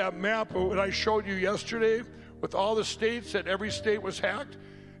look at that map that I showed you yesterday with all the states, that every state was hacked,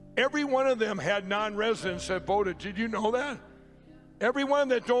 every one of them had non-residents that voted. Did you know that? Every one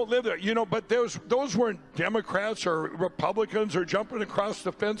that don't live there, you know, but those weren't Democrats or Republicans or jumping across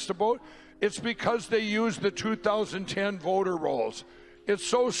the fence to vote. It's because they used the 2010 voter rolls. It's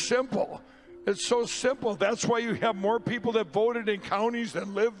so simple. It's so simple. That's why you have more people that voted in counties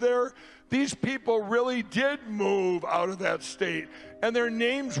than live there. These people really did move out of that state, and their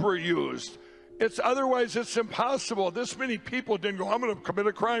names were used. Otherwise, it's impossible. This many people didn't go, I'm going to commit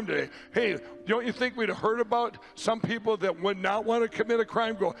a crime today. Hey, don't you think we'd have heard about some people that would not want to commit a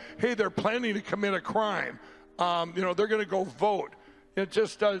crime go, hey, they're planning to commit a crime. You know, they're going to go vote. It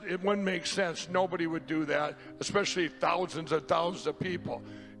just does. It wouldn't make sense. Nobody would do that, especially thousands and thousands of people.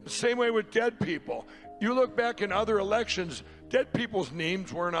 The same way with dead people. You look back in other elections, dead people's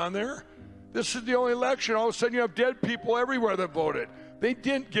names weren't on there. This is the only election. All of a sudden you have dead people everywhere that voted. They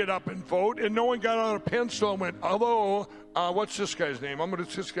didn't get up and vote, and no one got out a pencil and went, hello, what's this guy's name? I'm going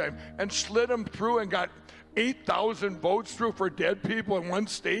to this guy, and slid him through and got 8,000 votes through for dead people in one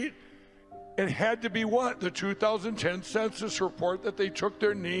state. It had to be what? The 2010 census report that they took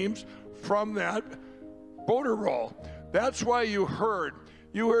their names from that voter roll. That's why you heard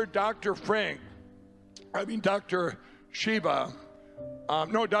Dr. Shiva.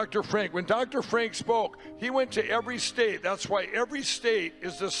 Dr. Frank. When Dr. Frank spoke, he went to every state. That's why every state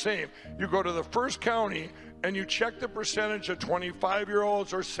is the same. You go to the first county and you check the percentage of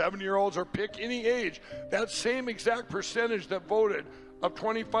 25-year-olds or 70-year-olds or pick any age. That same exact percentage that voted of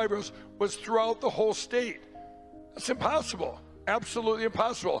 25-year-olds was throughout the whole state. That's impossible. Absolutely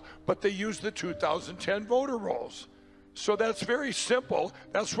impossible. But they used the 2010 voter rolls. So that's very simple.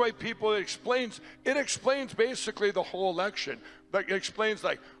 That's why it explains basically the whole election. Like, it explains,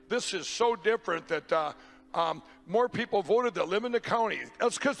 like, this is so different that more people voted that live in the county.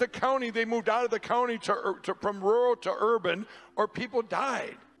 That's because the county, they moved out of the county from rural to urban, or people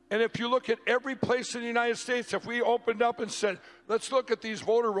died. And if you look at every place in the United States, if we opened up and said, let's look at these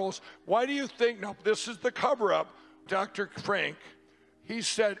voter rolls, why do you think, now this is the cover-up, Dr. Frank, he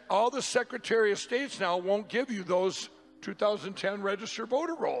said all the Secretary of States now won't give you those 2010 registered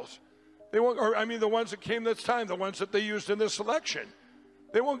voter rolls. They won't, the ones that came this time, the ones that they used in this election.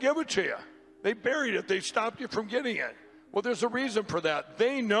 They won't give it to you. They buried it. They stopped you from getting it. Well, there's a reason for that.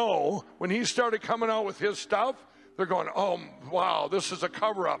 They know when he started coming out with his stuff, they're going, oh, wow, this is a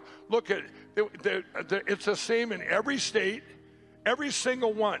cover-up. Look at it. It's the same in every state, every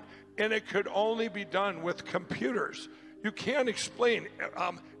single one. And it could only be done with computers. You can't explain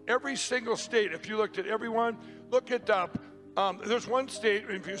every single state. If you looked at every one, look at there's one state,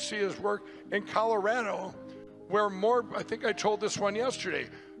 if you see his work, in Colorado, where more, I think I told this one yesterday,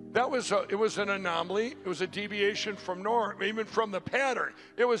 it was an anomaly. It was a deviation from norm, even from the pattern.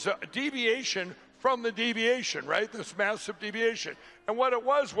 It was a deviation from the deviation, right? This massive deviation. And what it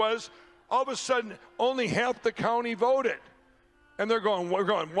was all of a sudden only half the county voted. And we're going,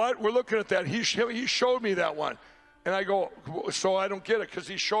 what? We're looking at that. He showed me that one. And I go, so I don't get it, because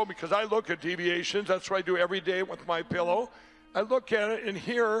he showed me, because I look at deviations. That's what I do every day with my pillow. I look at it, and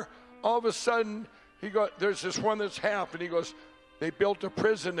here, all of a sudden, there's this one that's half, and he goes, they built a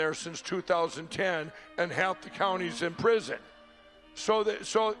prison there since 2010, and half the county's in prison. So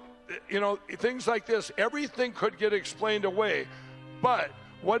things like this, everything could get explained away. But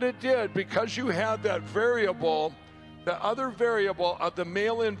what it did, because you had that variable, the other variable of the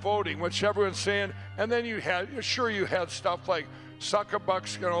mail-in voting, which everyone's saying, and then you had stuff like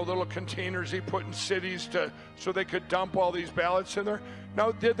suck-a-bucks, little containers he put in cities so they could dump all these ballots in there.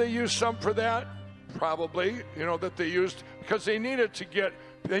 Now, did they use some for that? Probably, that they used, because they needed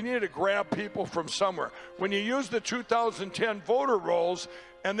to grab people from somewhere. When you use the 2010 voter rolls,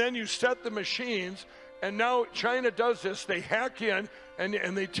 and then you set the machines, and now China does this, they hack in,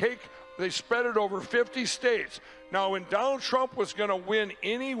 and they spread it over 50 states. Now, when Donald Trump was going to win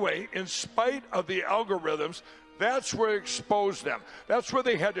anyway, in spite of the algorithms, that's where it exposed them. That's where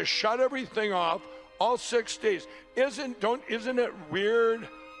they had to shut everything off, all 6 states. Isn't it weird,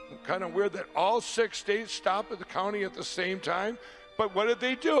 kind of weird, that all 6 states stopped at the county at the same time? But what did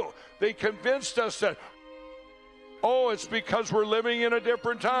they do? They convinced us that, it's because we're living in a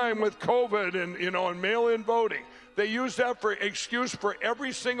different time with COVID and mail-in voting. They used that for excuse for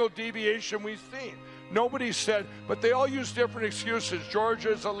every single deviation we've seen. Nobody said, but they all use different excuses.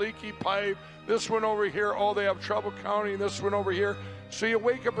 Georgia's a leaky pipe. This one over here, they have trouble counting. This one over here. So you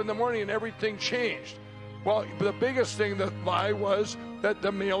wake up in the morning and everything changed. Well, the biggest thing that lie was that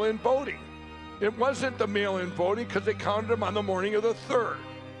the mail-in voting. It wasn't the mail-in voting, because they counted them on the morning of the 3rd.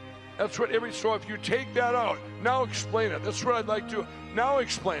 That's what so if you take that out, now explain it. That's what I'd like to, now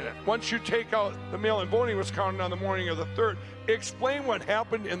explain it. Once you take out the mail-in voting was counted on the morning of the 3rd, explain what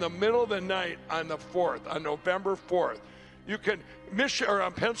happened in the middle of the night on the 4th, on November 4th. You can,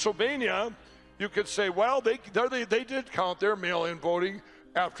 on Pennsylvania, you could say, well, they did count their mail-in voting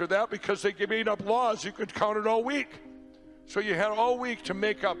after that, because they made up laws. You could count it all week. So you had all week to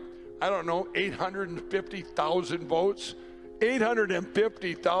make up, 850,000 votes.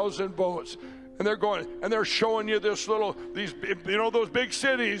 850,000 votes. And they're showing you those big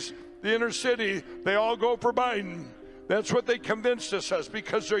cities, the inner city, they all go for Biden. That's what they convinced us as,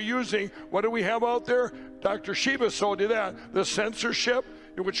 because they're using, what do we have out there? Dr. Shiva told you that, the censorship,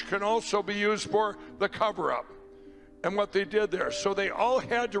 which can also be used for the cover-up, and what they did there. So they all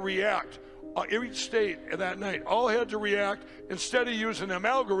had to react. Every state that night all had to react. Instead of using them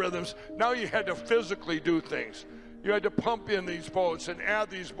algorithms, now you had to physically do things. You had to pump in these votes and add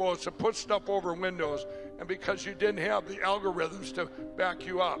these votes and put stuff over windows, and because you didn't have the algorithms to back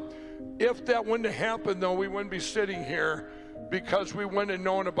you up. If that wouldn't have happened, though, we wouldn't be sitting here, because we wouldn't have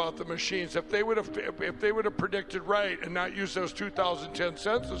known about the machines. If they would have predicted right and not used those 2010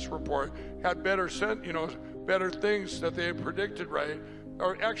 census report, had better better things that they had predicted right,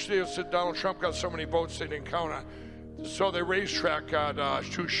 or actually it's that Donald Trump got so many votes they didn't count on. So the racetrack got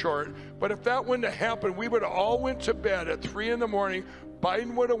too short. But if that wouldn't have happened, we would have all went to bed at 3 in the morning.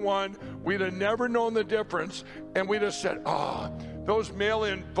 Biden would have won. We'd have never known the difference. And we'd have said, oh, those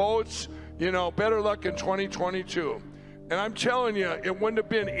mail-in votes, better luck in 2022. And I'm telling you, it wouldn't have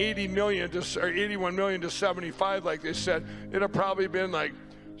been 80 million or 81 million to 75 like they said. It'd have probably been like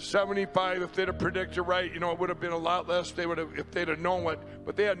 75 if they'd have predicted right. It would have been a lot less. They would have, if they'd have known what,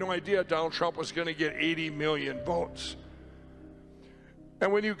 but they had no idea Donald Trump was going to get 80 million votes.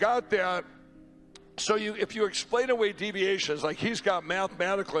 And when you got that, so if you explain away deviations, like he's got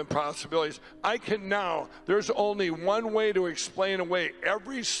mathematical impossibilities, I can now, there's only one way to explain away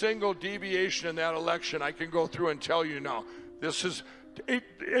every single deviation in that election. I can go through and tell you now, this is,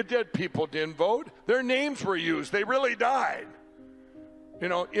 dead people didn't vote. Their names were used. They really died.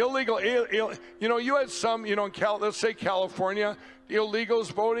 Illegal, you had some, let's say California,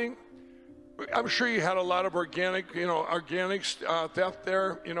 illegals voting. I'm sure you had a lot of organics theft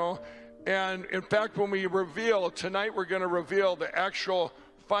there, And in fact, when we tonight we're going to reveal the actual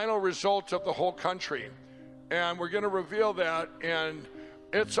final results of the whole country. And we're going to reveal that, and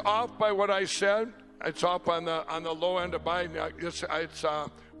it's off by what I said. It's off on the low end of Biden. It's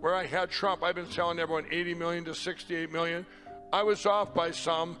where I had Trump. I've been telling everyone 80 million to 68 million. I was off by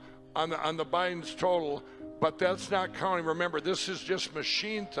some on the Biden's total, but that's not counting. Remember, this is just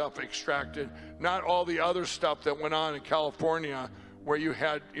machine stuff extracted, not all the other stuff that went on in California where you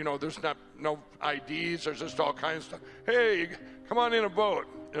had, there's no IDs, there's just all kinds of stuff. Hey, come on in and vote,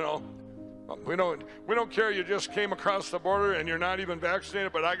 We don't care you just came across the border and you're not even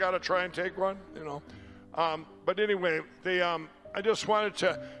vaccinated, but I got to try and take one, But anyway, I just wanted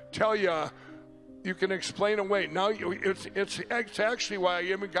to tell you, you can explain away. Now it's actually why I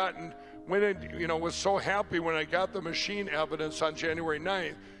even was so happy when I got the machine evidence on January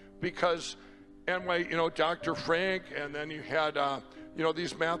 9th, because, and why, Dr. Frank, and then you had,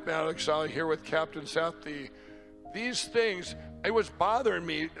 these mathematics out here with Captain Seth, these things, it was bothering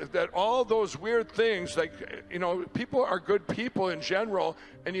me that all those weird things, like, people are good people in general,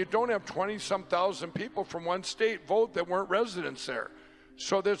 and you don't have 20-some thousand people from one state vote that weren't residents there.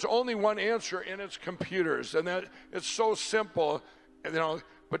 So there's only one answer, and it's computers, and that it's so simple,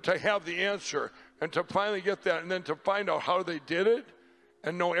 but to have the answer and to finally get that, and then to find out how they did it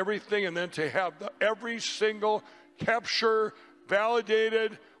and know everything, and then to have every single capture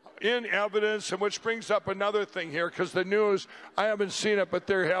validated in evidence, and which brings up another thing here, because the news, I haven't seen it, but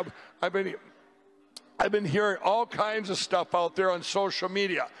I've been hearing all kinds of stuff out there on social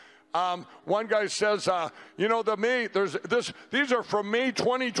media. One guy says, these are from May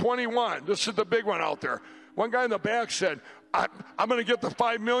 2021. This is the big one out there. One guy in the back said, I'm going to get the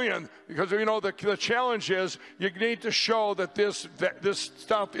 5 million because, the challenge is you need to show that this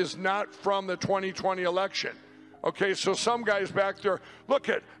stuff is not from the 2020 election. Okay, so some guys back there,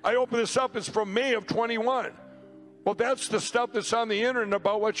 I opened this up, it's from May of 21. Well, that's the stuff that's on the internet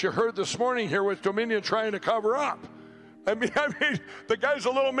about what you heard this morning here with Dominion trying to cover up. I mean, the guy's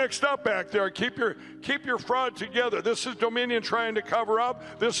a little mixed up back there. Keep your fraud together. This is Dominion trying to cover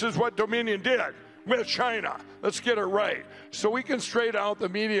up. This is what Dominion did with China. Let's get it right. So we can straight out the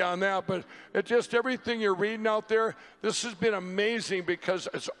media on that, but it just, everything you're reading out there, this has been amazing because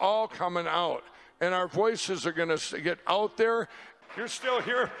it's all coming out. And our voices are going to get out there. You're still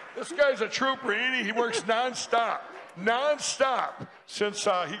here. This guy's a trooper, Edie. He works nonstop since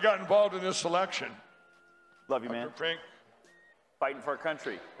he got involved in this election. Love you, man. Frank. Fighting for our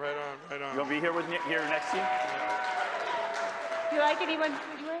country. Right on, right on. You want to be here with me here next to you? Do you like anyone?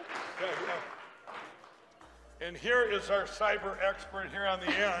 Yeah. And here is our cyber expert here on the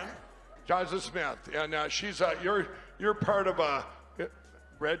end, Jonathan Smith. And she's you're part of a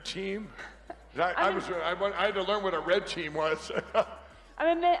red team. I had to learn what a red team was.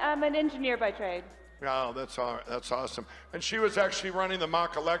 I'm an engineer by trade. Oh, that's awesome. And she was actually running the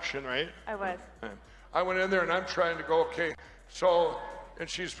mock election, right? I was. I went in there and I'm trying to go, okay, so, and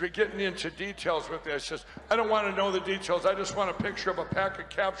she's getting into details with me. I says, I don't want to know the details. I just want a picture of a packet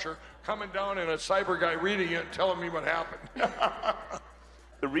capture coming down and a cyber guy reading it and telling me what happened.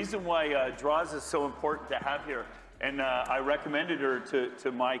 The reason why Draws is so important to have here, and I recommended her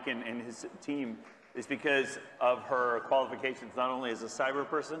to Mike and his team, is because of her qualifications, not only as a cyber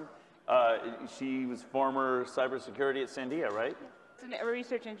person, She was former cybersecurity at Sandia, right? A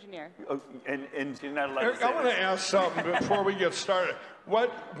research engineer. Oh, and you're not allowed to say I want to this. ask something before we get started.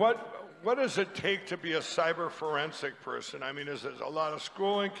 What does it take to be a cyber forensic person? I mean, is it a lot of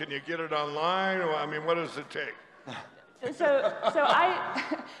schooling? Can you get it online? Or, I mean, what does it take? So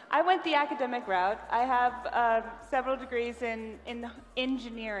I went the academic route. I have several degrees in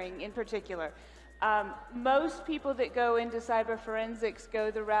engineering in particular. Most people that go into cyber forensics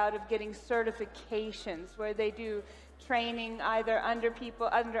go the route of getting certifications where they do training either under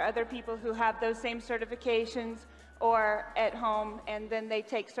other people who have those same certifications or at home, and then they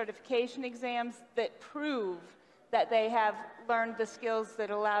take certification exams that prove that they have learned the skills that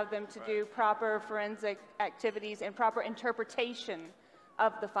allow them to do proper forensic activities and proper interpretation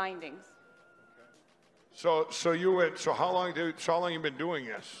of the findings. So how long you been doing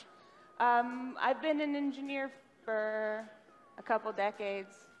this? I've been an engineer for a couple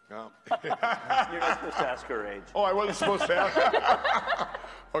decades. Yeah. You're not supposed to ask her age. Oh, I wasn't supposed to ask.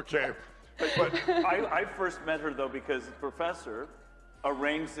 Okay. But I first met her, though, because the professor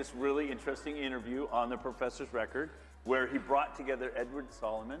arranged this really interesting interview on the professor's record where he brought together Edward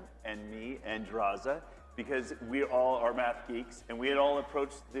Solomon and me and Draza because we all are math geeks, and we had all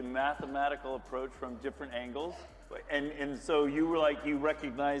approached the mathematical approach from different angles. And so you were like, you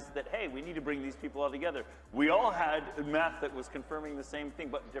recognized that, hey, we need to bring these people all together. We all had math that was confirming the same thing,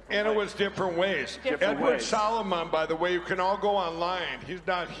 but different and ways. it was different ways. Different Edward ways. Solomon, by the way, you can all go online. He's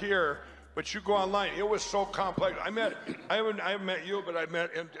not here, but you go online. It was so complex. I haven't met you, but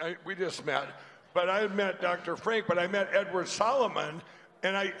we just met. But I had met Dr. Frank, but I met Edward Solomon,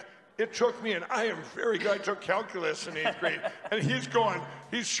 and it took me, and I am very good. I took calculus in 8th grade, and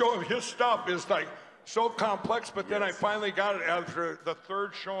he's showing his stuff is like so complex, but then I finally got it after the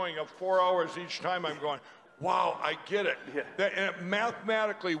third showing of 4 hours each time. I'm going, wow, I get it. Yeah. And it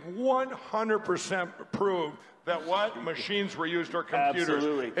mathematically 100% proved that what machines were used are computers.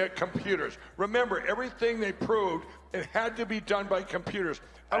 Absolutely. Computers. Remember, everything they proved, it had to be done by computers.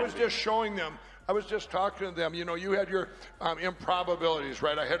 I was just showing them. I was just talking to them. You know, you had your improbabilities,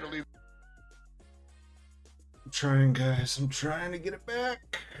 right? I had to leave. I'm trying, guys. I'm trying to get it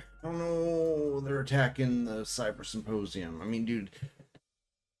back. Oh no, they're attacking the Cyber Symposium. I mean, dude,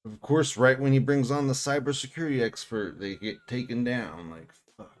 of course, right when he brings on the cybersecurity expert, they get taken down. Like,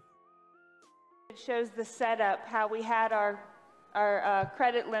 fuck. It shows the setup, how we had our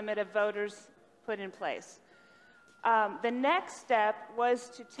credit limit of voters put in place. The next step was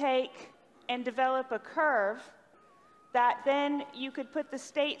to take and develop a curve that then you could put the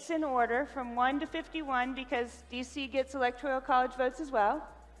states in order from 1 to 51 because DC gets electoral college votes as well.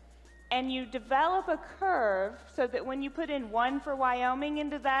 And you develop a curve so that when you put in 1 for Wyoming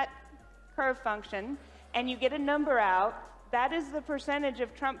into that curve function and you get a number out, that is the percentage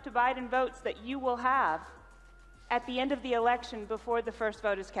of Trump to Biden votes that you will have at the end of the election before the first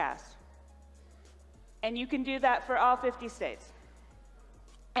vote is cast. And you can do that for all 50 states.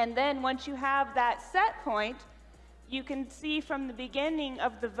 And then once you have that set point, you can see from the beginning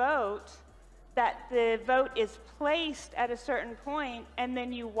of the vote that the vote is placed at a certain point, and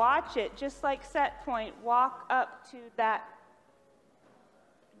then you watch it, just like set point, walk up to that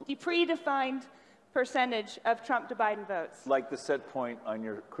predefined percentage of Trump to Biden votes. Like the set point on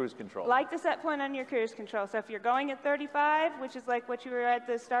your cruise control. Like the set point on your cruise control. So if you're going at 35, which is like what you were at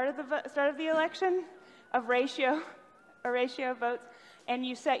the start of the election, of ratio of votes, and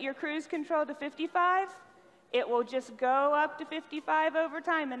you set your cruise control to 55, it will just go up to 55 over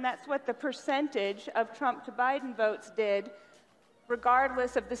time, and that's what the percentage of Trump to Biden votes did,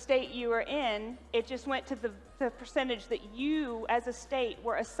 regardless of the state you were in. It just went to the percentage that you, as a state,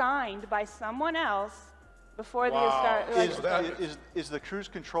 were assigned by someone else before the start. Is the cruise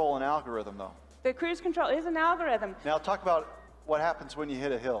control an algorithm, though? The cruise control is an algorithm. Now talk about what happens when you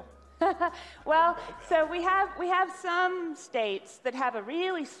hit a hill. Well, so we have some states that have a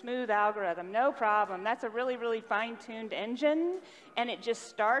really smooth algorithm, no problem. That's a really, really fine-tuned engine, and it just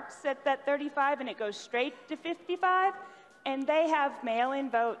starts at that 35 and it goes straight to 55, and they have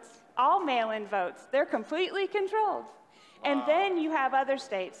mail-in votes, all mail-in votes. They're completely controlled. And then you have other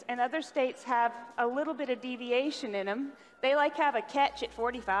states, and other states have a little bit of deviation in them. They like have a catch at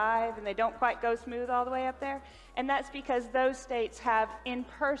 45, and they don't quite go smooth all the way up there. And that's because those states have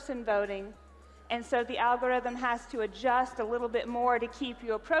in-person voting, and so the algorithm has to adjust a little bit more to keep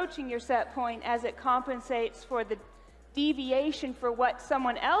you approaching your set point as it compensates for the deviation for what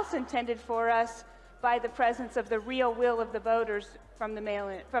someone else intended for us by the presence of the real will of the voters from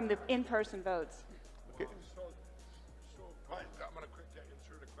the in-person votes.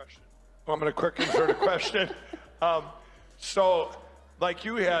 I'm going to quick insert a question. So like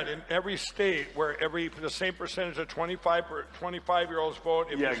you had in every state where the same percentage of 25-year-olds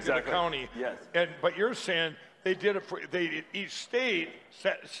vote in Michigan County. Yes. But you're saying they did it for each state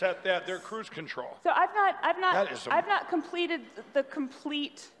set their cruise control. So I've not completed the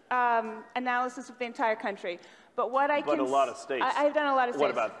complete analysis of the entire country. But what I can... But a lot of states. I've done a lot of states.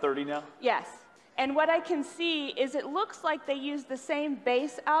 What, about 30 now? Yes. And what I can see is it looks like they use the same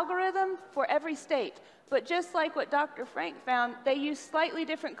base algorithm for every state. But just like what Dr. Frank found, they use slightly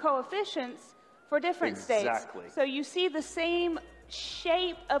different coefficients for different states. Exactly. So you see the same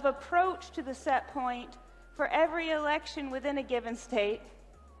shape of approach to the set point for every election within a given state.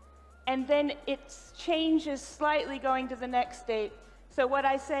 And then it changes slightly going to the next state. So what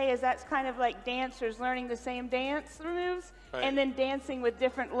I say is that's kind of like dancers learning the same dance moves and then dancing with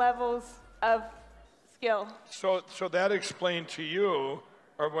different levels of skill. So that explained to you,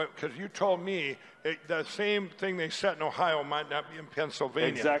 or because you told me the same thing they set in Ohio might not be in Pennsylvania.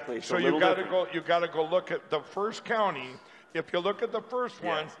 Exactly. So you got to go look at the first county. If you look at the first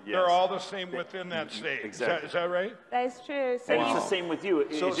one, they're all the same within that state. Exactly. Is that right? That is true. So And it's the same with you.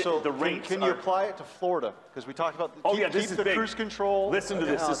 The rates can you apply it to Florida? Because we talked about keep the big. cruise control. Listen to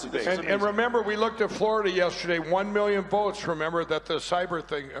this. This is big. And remember, we looked at Florida yesterday. 1 million votes. Remember that the cyber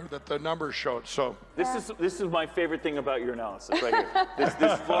thing, or that the numbers showed. So this is my favorite thing about your analysis right here.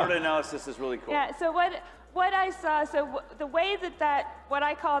 This Florida analysis is really cool. yeah. So what I saw. So the way that what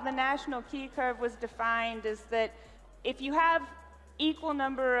I call the national key curve was defined is that if you have equal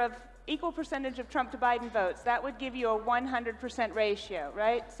percentage of Trump to Biden votes, that would give you a 100% ratio,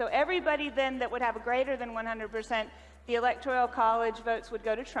 right? So everybody then that would have a greater than 100%, the Electoral College votes would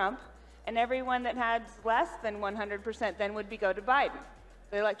go to Trump, and everyone that had less than 100% then would go to Biden,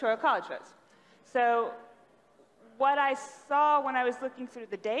 the Electoral College votes. So what I saw when I was looking through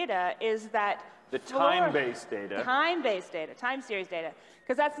the data is that The time-based data. Time-based data, time series data,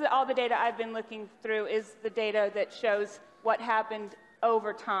 because that's all the data I've been looking through is the data that shows what happened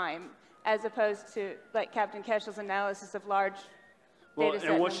over time, as opposed to like Captain Keshel's analysis of large data sets.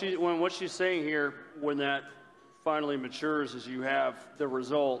 And what she's saying here, when that finally matures, is you have the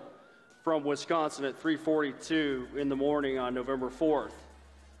result from Wisconsin at 3:42 in the morning on November 4th.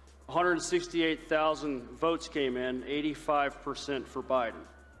 168,000 votes came in, 85% for Biden.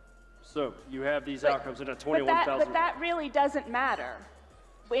 So you have these outcomes in a 21,000. But that really doesn't matter.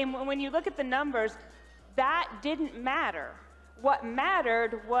 When you look at the numbers, that didn't matter. What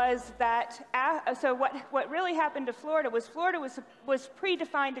mattered was that, so what really happened to Florida was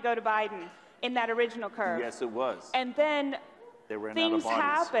predefined to go to Biden in that original curve. Yes, it was. And then things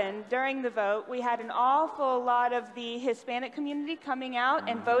happened during the vote. We had an awful lot of the Hispanic community coming out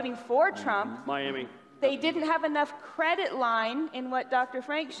and voting for Trump. Miami. They didn't have enough credit line in what Dr.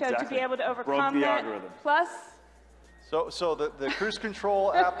 Frank showed to be able to overcome that. Algorithm. Plus, So the cruise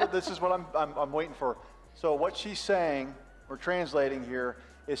control app, this is what I'm waiting for. So what she's saying, or translating here,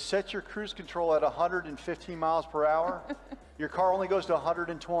 is set your cruise control at 115 miles per hour. Your car only goes to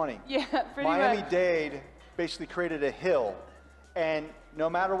 120. yeah, pretty Miami much. Dade basically created a hill. And no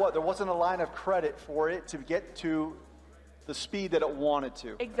matter what, there wasn't a line of credit for it to get to the speed that it wanted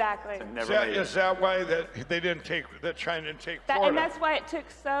to. Exactly. is that why that China didn't take Florida? And that's why it took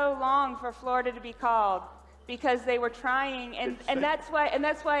so long for Florida to be called, because they were trying, and that's why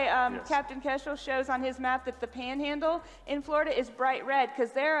Yes. Captain Keshel shows on his map that the Panhandle in Florida is bright red,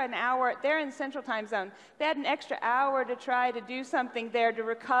 because they're in Central Time Zone. They had an extra hour to try to do something there to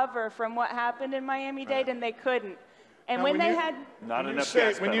recover from what happened in Miami-Dade, and they couldn't. And Now, when they had Not enough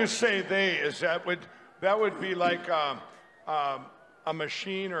gas when you pedals. say they, that would be like a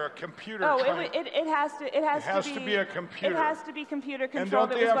machine or a computer. it has to be a computer. It has to be computer And controlled.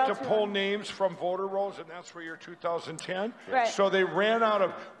 don't they have to pull names from voter rolls, and that's where your 2010? Right. So they ran out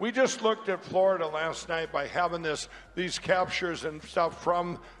of, we just looked at Florida last night by having these captures and stuff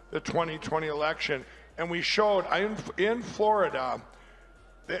from the 2020 election, and we showed, in Florida,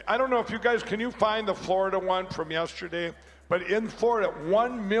 I don't know if you guys, can you find the Florida one from yesterday? But in Florida,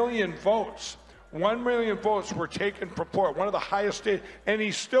 1 million votes. 1 million votes were taken from Florida, one of the highest states, and he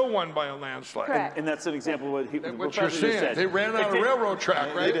still won by a landslide. Correct. And that's an example of What you're saying, they ran out of railroad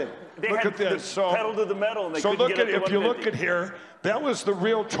track, right? They did. Look at this. So pedal to the metal, and they so couldn't look get at, up to if you 150. look at here, that was the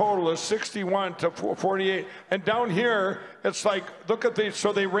real total is 61 to 48. And down here, it's like, look at these,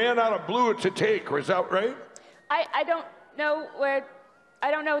 so they ran out of blue to take, is that right? I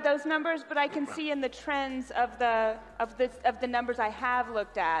don't know those numbers, but I can see in the trends of the numbers I have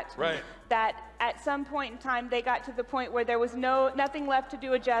looked at that at some point in time they got to the point where there was nothing left to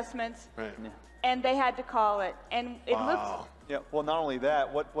do adjustments, Right. and they had to call it. And it Yeah, well, not only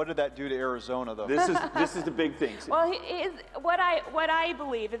that, what did that do to Arizona, though? This is the big thing. Well, what I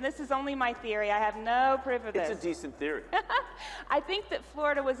believe, and this is only my theory, I have no proof of this. It's a decent theory. I think that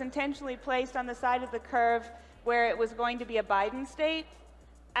Florida was intentionally placed on the side of the curve where it was going to be a Biden state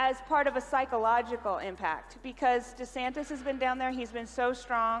as part of a psychological impact, because DeSantis has been down there, he's been so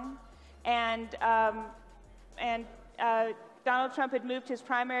strong, and Donald Trump had moved his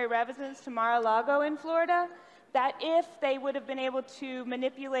primary residence to Mar-a-Lago in Florida, that if they would have been able to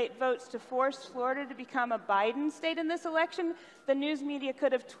manipulate votes to force Florida to become a Biden state in this election, the news media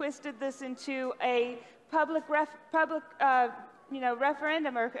could have twisted this into a public referendum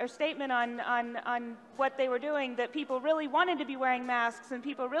or statement on what they were doing, that people really wanted to be wearing masks and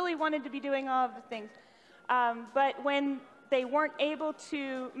people really wanted to be doing all of the things. But when they weren't able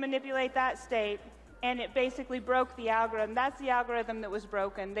to manipulate that state, and it basically broke the algorithm. That's the algorithm that was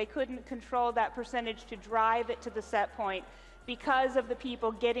broken. They couldn't control that percentage to drive it to the set point because of the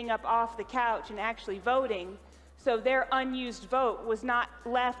people getting up off the couch and actually voting. So their unused vote was not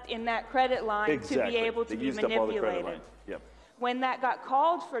left in that credit line to be able to be manipulated. Yep. When that got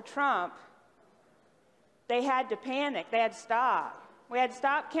called for Trump, they had to panic. They had to stop. We had to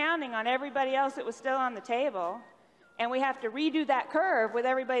stop counting on everybody else that was still on the table, and we have to redo that curve with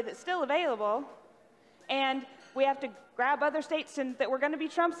everybody that's still available. And we have to grab other states that were going to be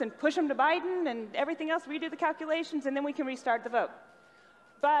Trump's and push them to Biden and everything else, redo the calculations, and then we can restart the vote.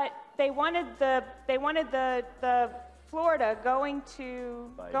 But they wanted the Florida going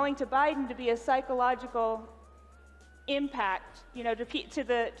to Biden to be a psychological impact, you know, to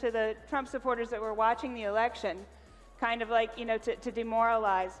the Trump supporters that were watching the election, kind of like, you know, to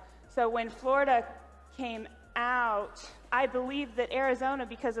demoralize. So when Florida came out, I believe that Arizona,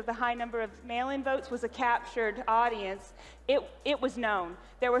 because of the high number of mail-in votes, was a captured audience. It was known.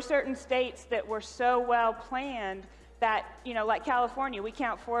 There were certain states that were so well planned that, you know, like California, we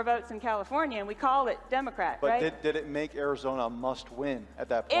count 4 votes in California and we call it Democrat, right? But did it make Arizona a must-win at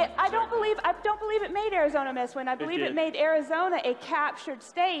that point? I don't believe it made Arizona a must-win. I believe it made Arizona a captured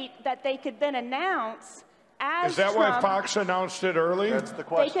state that they could then announce as Is that Trump. why Fox announced it early? That's the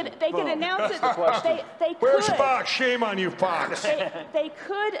question. They could announce it. They Where's could. Fox? Shame on you, Fox. They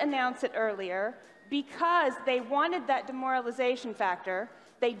could announce it earlier because they wanted that demoralization factor.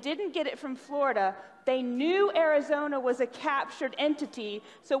 They didn't get it from Florida. They knew Arizona was a captured entity,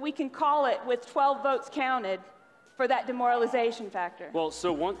 so we can call it with 12 votes counted for that demoralization factor. Well,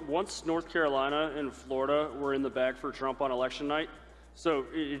 so once North Carolina and Florida were in the bag for Trump on election night, so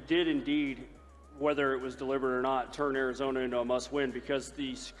it did indeed, whether it was deliberate or not, turn Arizona into a must-win, because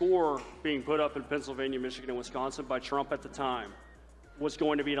the score being put up in Pennsylvania, Michigan, and Wisconsin by Trump at the time was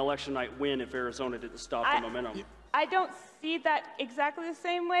going to be an election night win if Arizona didn't stop the momentum. I don't see that exactly the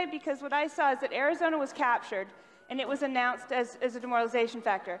same way, because what I saw is that Arizona was captured and it was announced as a demoralization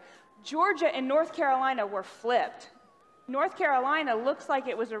factor. Georgia and North Carolina were flipped. North Carolina looks like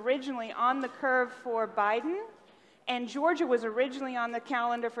it was originally on the curve for Biden, and Georgia was originally on the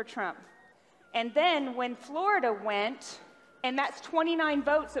calendar for Trump. And then when Florida went, and that's 29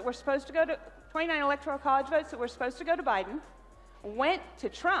 votes that were supposed to go to, 29 electoral college votes that were supposed to go to Biden, went to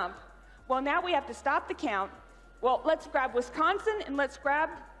Trump. Well, now we have to stop the count. Well, let's grab Wisconsin and let's grab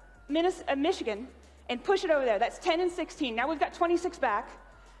Michigan and push it over there. That's 10 and 16. Now we've got 26 back.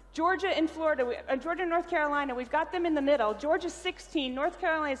 Georgia and Florida, Georgia and North Carolina, we've got them in the middle. Georgia's 16, North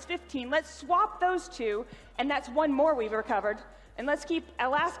Carolina's 15. Let's swap those two, and that's one more we've recovered. And let's keep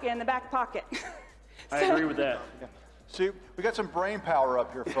Alaska in the back pocket. I agree with that. Yeah. See, we got some brain power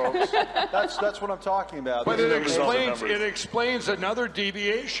up here, folks. That's what I'm talking about. But it explains another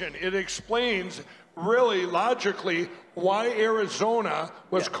deviation. It explains really logically why Arizona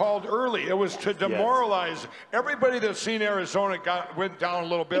was called early. It was to demoralize everybody that's seen Arizona went down a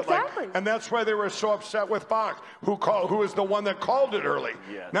little bit. Exactly. And that's why they were so upset with Fox, who was the one that called it early.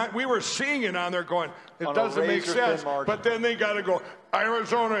 Not, we were seeing it on there going, it doesn't make sense. But then they got to go,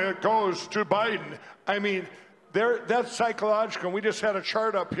 Arizona goes to Biden. I mean, that's psychological. We just had a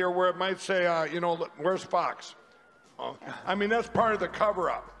chart up here where it might say, you know, where's Fox? I mean, that's part of the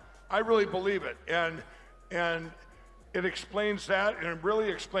cover-up. I really believe it, and it explains that, and it really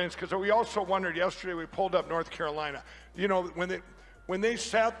explains, because we also wondered yesterday, we pulled up North Carolina. You know, when they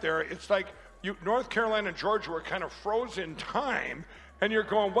sat there, it's like North Carolina and Georgia were kind of frozen time, and you're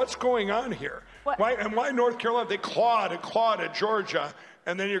going, what's going on here? Why North Carolina? They clawed at Georgia,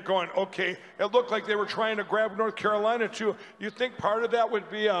 and then you're going, okay, it looked like they were trying to grab North Carolina too. You think part of that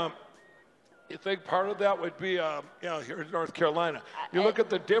would be here's North Carolina. You look at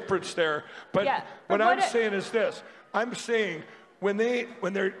the difference there. But what I'm saying is this. I'm saying when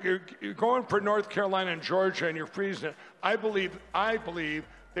you're going for North Carolina and Georgia and you're freezing it, I believe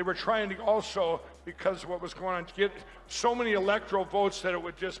they were trying to also, because of what was going on, to get so many electoral votes that it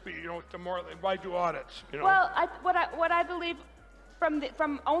would just be, why do audits? Well, what I believe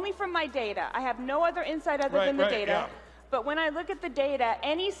only from my data, I have no other insight other than the data. Yeah. But when I look at the data,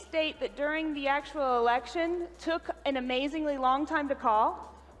 any state that during the actual election took an amazingly long time to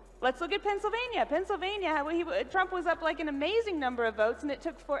call, let's look at Pennsylvania. Trump was up like an amazing number of votes, and it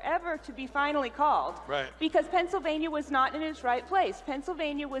took forever to be finally called. Right. Because Pennsylvania was not in its right place.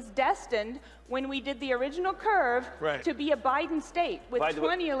 Pennsylvania was destined, when we did the original curve, to be a Biden state with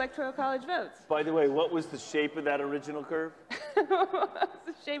 20 electoral college votes. By the way, what was the shape of that original curve? What was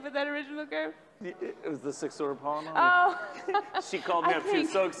the shape of that original curve? It was the sixth-order polynomial. Oh. She called me up. She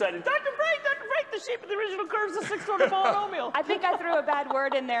was so excited. Dr. Frank, the shape of the original curve is the sixth-order polynomial. I think I threw a bad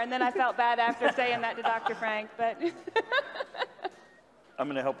word in there, and then I felt bad after saying that to Dr. Frank. But I'm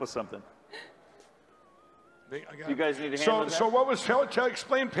going to help with something. You guys need a hand. So what was?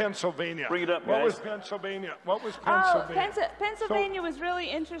 Explain Pennsylvania. Bring it up, guys. What was Pennsylvania? Pennsylvania was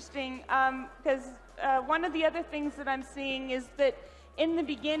really interesting because one of the other things that I'm seeing is that in the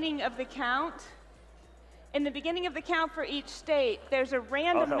beginning of the count for each state, there's a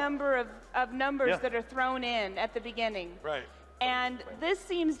random number of numbers that are thrown in at the beginning. Right. And this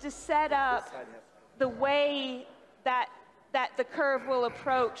seems to set up the way that the curve will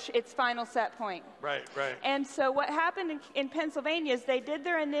approach its final set point. Right. And so what happened in Pennsylvania is they did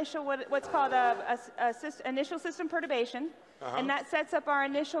their initial, what's called initial system perturbation, and that sets up our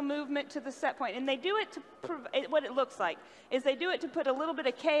initial movement to the set point. And they do it to, what it looks like is they do it to put a little bit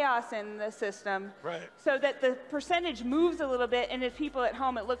of chaos in the system, so that the percentage moves a little bit, and if people at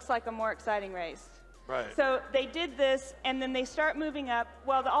home, it looks like a more exciting race. Right. So they did this, and then they start moving up.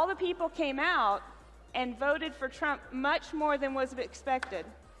 Well, all the people came out and voted for Trump much more than was expected.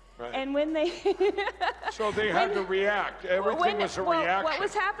 Right. And when they so they had to react. Everything was a reaction. What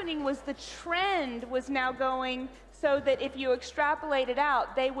was happening was the trend was now going so that if you extrapolate it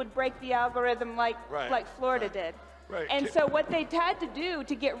out, they would break the algorithm like Florida did. Right. And so what they had to do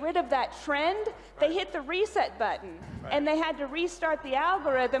to get rid of that trend, they hit the reset button. And they had to restart the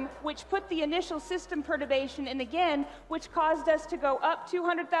algorithm, which put the initial system perturbation in again, which caused us to go up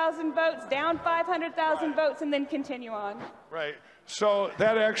 200,000 votes, down 500,000 votes, and then continue on. Right. So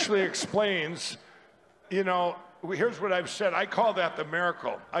that actually explains, here's what I've said. I call that the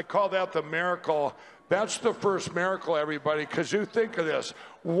miracle. That's the first miracle, everybody, because you think of this.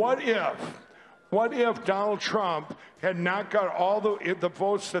 What if Donald Trump had not got all the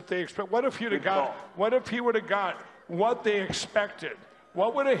votes that they expect? What if he would have got what they expected?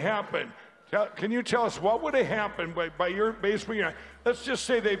 What would have happened? Can you tell us what would have happened by your basically? Let's just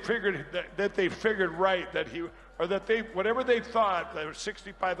say they figured that they figured right that they whatever they thought,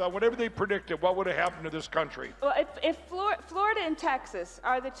 65, whatever they predicted, what would have happened to this country? Well, if Florida and Texas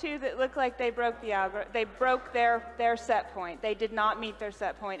are the two that look like they broke their set point. They did not meet their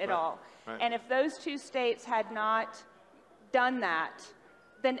set point at all. Right. And if those two states had not done that,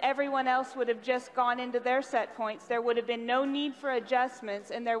 then everyone else would have just gone into their set points. There would have been no need for adjustments,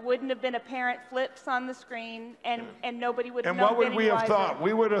 and there wouldn't have been apparent flips on the screen, and nobody would have known. And what would we have thought?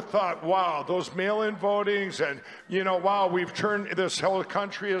 We would have thought, wow, those mail-in votings, and wow, we've turned, this whole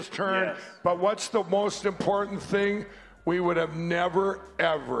country has turned. Yes. But what's the most important thing? We would have never,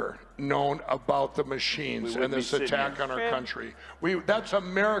 ever known about the machines and this attack on our country. That's a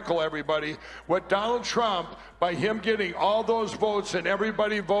miracle, everybody. What Donald Trump, by him getting all those votes and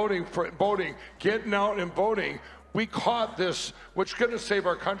everybody voting, getting out and voting, we caught this, which is going to save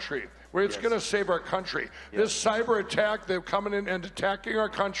our country. It's going to save our country. This cyber attack, they're coming in and attacking our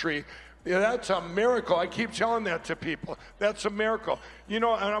country. That's a miracle. I keep telling that to people. That's a miracle.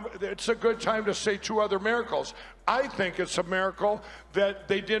 And it's a good time to say two other miracles. I think it's a miracle that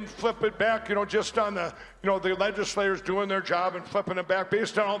they didn't flip it back, just on the legislators doing their job and flipping it back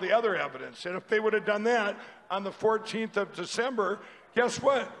based on all the other evidence. And if they would have done that on the 14th of December, guess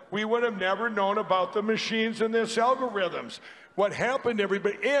what? We would have never known about the machines and this algorithms. What happened,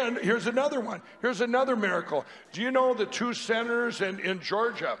 everybody, and here's another one. Here's another miracle. Do you know the two senators in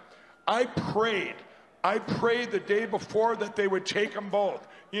Georgia? I prayed the day before that they would take them both.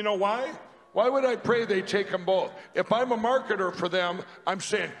 You know why? Why would I pray they take them both? If I'm a marketer for them, I'm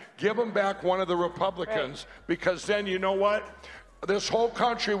saying, give them back one of the Republicans, because then you know what? This whole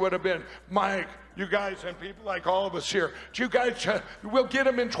country would have been, Mike, you guys and people like all of us here, you guys, we'll get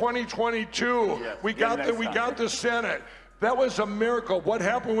them in 2022. Yes. We got the Senate. That was a miracle. What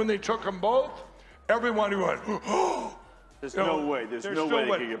happened when they took them both? Everyone went, oh, There's no way. There's no way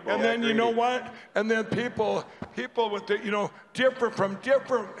they could get both. And then you know what? And then people with the,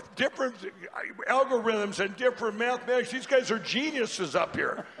 different algorithms and different mathematics. These guys are geniuses up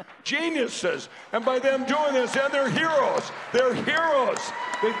here, geniuses. And by them doing this, and they're heroes. They're heroes.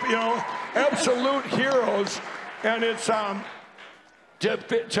 Absolute heroes. And it's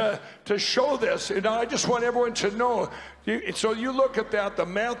to show this. I just want everyone to know. So you look at that,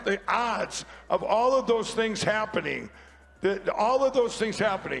 the odds of all of those things happening. That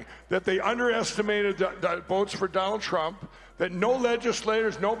they underestimated the votes for Donald Trump, that no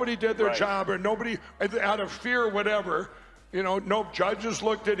legislators, nobody did their job, or nobody, out of fear or whatever, no judges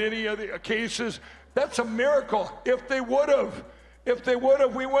looked at any of the cases. That's a miracle. If they would have,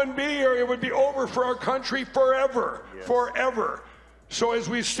 we wouldn't be here. It would be over for our country forever, forever. So as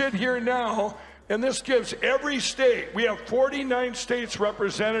we sit here now, and this gives every state, we have 49 states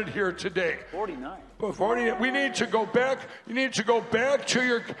represented here today. 49. We need to go back. You need to go back to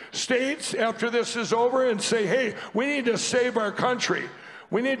your states after this is over and say, hey, we need to save our country.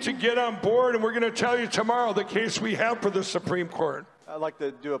 We need to get on board, and we're going to tell you tomorrow the case we have for the Supreme Court. I'd like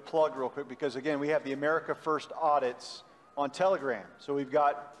to do a plug real quick because, again, we have the America First audits on Telegram. So we've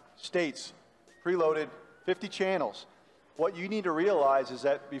got states preloaded, 50 channels. What you need to realize is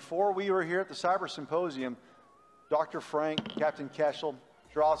that before we were here at the Cyber Symposium, Dr. Frank, Captain Keshel,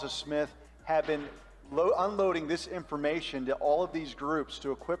 Draza Smith have been unloading this information to all of these groups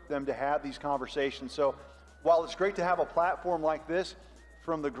to equip them to have these conversations. So while it's great to have a platform like this,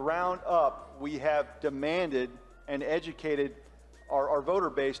 from the ground up, we have demanded and educated our voter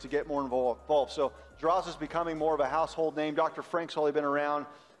base to get more involved. So Draza's becoming more of a household name. Dr. Frank's only been around.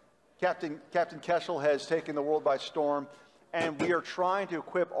 Captain Keshel has taken the world by storm. And we are trying to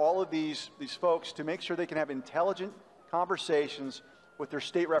equip all of these folks to make sure they can have intelligent conversations with their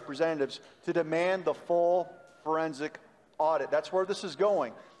state representatives to demand the full forensic audit. That's where this is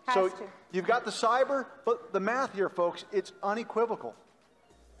going. So you've got the cyber, but the math here, folks, it's unequivocal.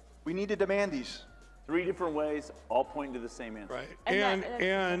 We need to demand these. 3 different ways, all pointing to the same answer. Right.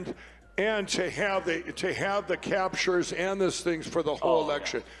 And to have the captures and these things for the whole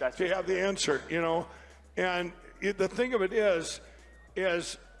election, to have the answer, and the thing of it is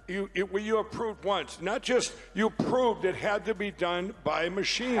you approved once, not just you approved it had to be done by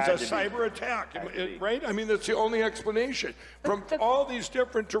machines, a cyber attack, right? I mean, that's the only explanation from all these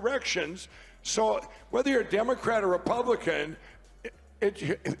different directions. So whether you're a Democrat or Republican,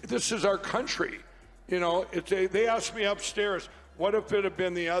 this is our country. They asked me upstairs, what if it had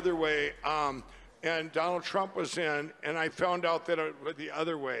been the other way? And Donald Trump was in, and I found out that it was the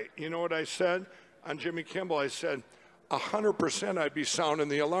other way. You know what I said on Jimmy Kimmel? I said, 100% I'd be sounding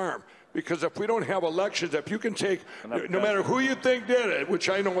the alarm. Because if we don't have elections, if you can take, no matter who you think did it, which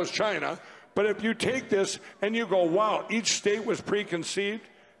I know was China, but if you take this and you go, wow, each state was preconceived,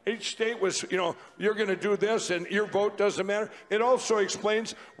 each state was, you're going to do this and your vote doesn't matter. It also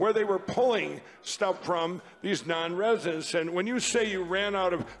explains where they were pulling stuff from, these non-residents. And when you say you ran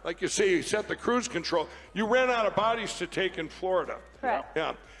out of, like you say, you set the cruise control, you ran out of bodies to take in Florida. Correct.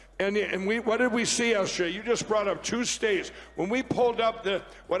 Yeah. And what did we see yesterday? You just brought up 2 states. When we pulled up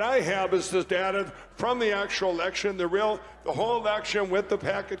what I have is the data from the actual election, the whole election with the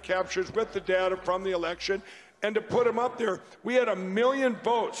packet captures, with the data from the election. And to put them up there, we had 1 million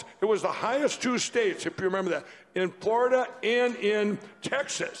votes. It was the highest 2 states, if you remember that, in Florida and in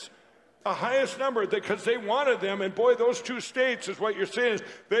Texas. The highest number, because they wanted them. And boy, those 2 states is what you're saying is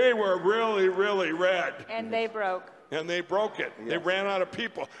they were really, really red. And they broke. And they broke it. Yes. They ran out of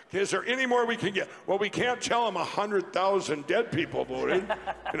people. Is there any more we can get? Well, we can't tell them 100,000 dead people voted.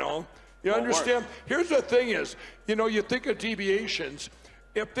 You understand? Here's the thing is, you think of deviations.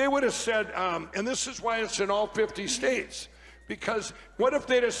 If they would have said, and this is why it's in all 50 states, because what if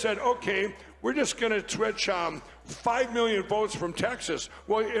they'd have said, okay, we're just going to switch 5 million votes from Texas.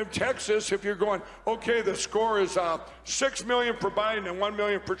 Well, in Texas, if you're going, okay, the score is 6 million for Biden and 1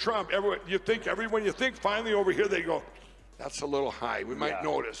 million for Trump. Everyone you think finally over here, they go, that's a little high. We might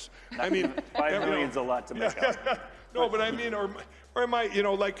notice. I mean, 5 million's a lot to make up. No, but I mean, or it might,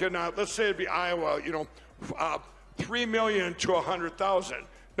 like in, let's say it'd be Iowa, 3 million to 100,000.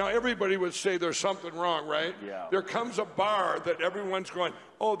 Now, everybody would say there's something wrong, right? Yeah. There comes a bar that everyone's going,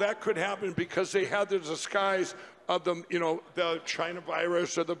 oh, that could happen because they had the disguise of the China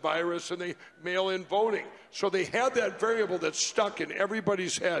virus or the virus and they mail-in voting. So they had that variable that stuck in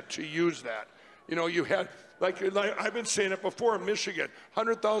everybody's head to use that. You had, like I've been saying it before in Michigan,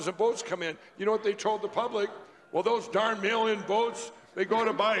 100,000 votes come in. You know what they told the public? Well, those darn mail-in votes, they go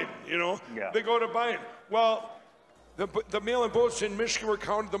to Biden, They go to Biden. Well, the mail-in votes in Michigan were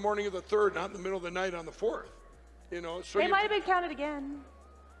counted the morning of the 3rd, not in the middle of the night on the 4th. You know, so They might have been counted again.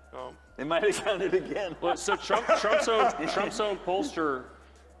 Oh. They might have counted again. Well, so Trump's own pollster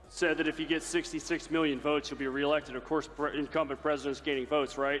said that if you get 66 million votes, you'll be reelected. Of course, incumbent president's gaining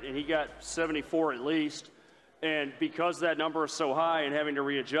votes, right? And he got 74 at least. And because that number is so high and having to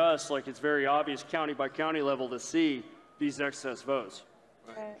readjust, like it's very obvious county by county level to see these excess votes.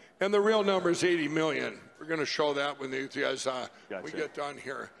 Right. And the real number is 80 million. We're going to show that when you guys Gotcha. we get done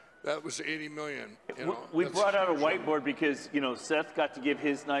here. That was 80 million. You know, we brought out a whiteboard because, you know, Seth got to give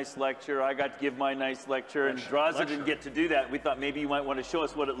his nice lecture, I got to give my nice lecture, and Draza didn't get to do that. We thought maybe you might want to show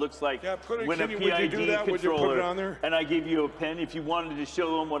us what it looks like when a PID would you do that? Would you put it on there? And I gave you a pen. If you wanted to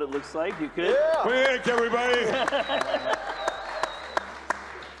show them what it looks like, you could. Yeah. Quick, everybody.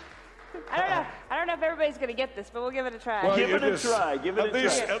 I don't know if everybody's going to get this, but we'll give it a try. Well, Give it a try. Give it a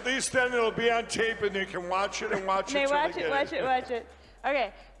try. At least then it'll be on tape and you can watch it and watch it. Watch it.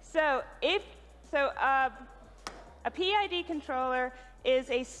 Okay, so a PID controller is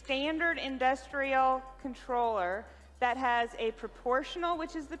a standard industrial controller that has a proportional,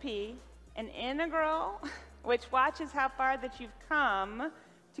 which is the P, an integral, which watches how far that you've come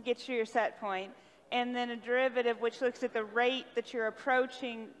to get to your set point, and then a derivative, which looks at the rate that you're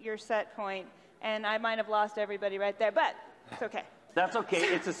approaching your set point. And I might have lost everybody right there, but it's okay. That's okay.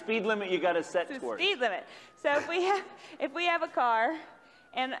 It's a speed limit you got to set It's a towards. speed limit. So if we have a car,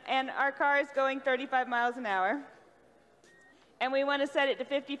 and our car is going 35 miles an hour, and we want to set it to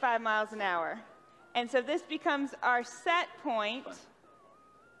 55 miles an hour. And so this becomes our set point,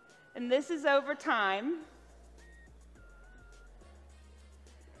 and this is over time,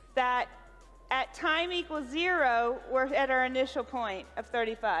 that at time equals 0, we're at our initial point of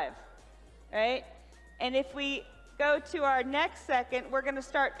 35, right? And if we go to our next second, we're going to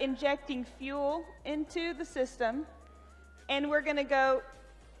start injecting fuel into the system, and we're going to go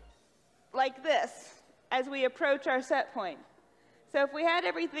like this as we approach our set point. So if we had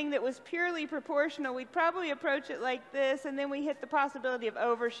everything that was purely proportional, we'd probably approach it like this, and then we hit the possibility of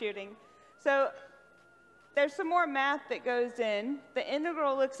overshooting. So there's some more math that goes in. The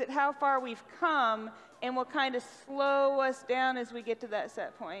integral looks at how far we've come and will kind of slow us down as we get to that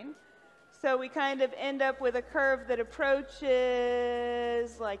set point. So we kind of end up with a curve that approaches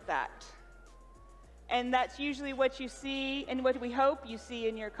like that. And that's usually what you see and what we hope you see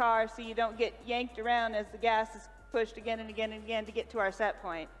in your car, so you don't get yanked around as the gas is pushed again and again and again to get to our set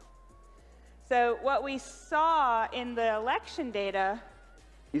point. So what we saw in the election data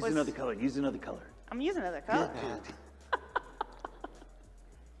Use another color. Use another color. I'm using another color.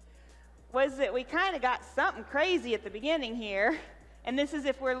 Was that we kind of got something crazy at the beginning here. And this is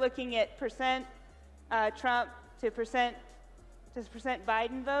if we're looking at percent Trump to percent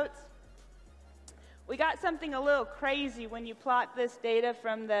Biden votes. We got something a little crazy when you plot this data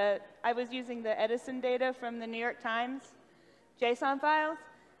from I was using the Edison data from the New York Times JSON files.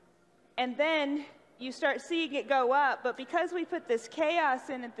 And then you start seeing it go up, but because we put this chaos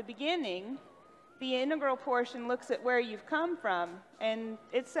in at the beginning, the integral portion looks at where you've come from, and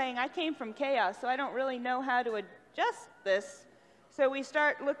it's saying, I came from chaos, so I don't really know how to adjust this. So we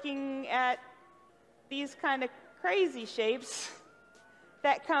start looking at these kind of crazy shapes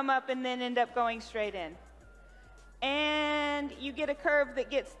that come up and then end up going straight in. And you get a curve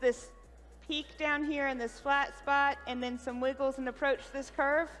that gets this peak down here in this flat spot, and then some wiggles and approach this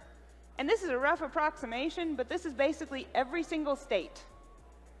curve. And this is a rough approximation, but this is basically every single state.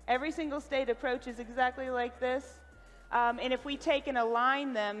 Every single state approaches exactly like this. And if we take and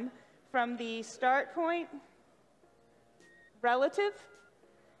align them from the start point, relative,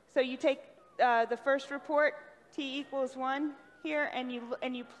 so you take the first report, t equals 1 here, and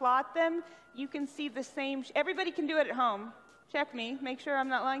you plot them, you can see the same, everybody can do it at home. Check me, make sure I'm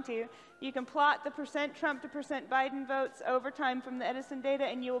not lying to you. You can plot the percent Trump to percent Biden votes over time from the Edison data,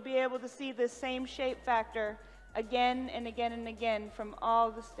 and you will be able to see the same shape factor again and again and again from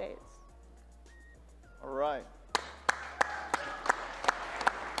all the states. All right.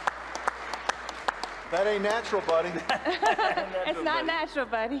 That ain't natural, buddy. It's not natural,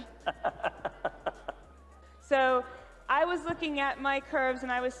 buddy. So I was looking at my curves,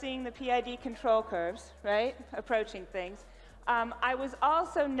 and I was seeing the PID control curves, right, approaching things. I was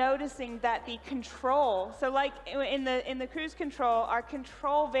also noticing that the control, so like in the cruise control, our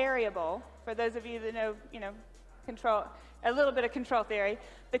control variable, for those of you that know, control, a little bit of control theory,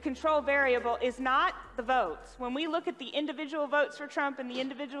 the control variable is not the votes. When we look at the individual votes for Trump and the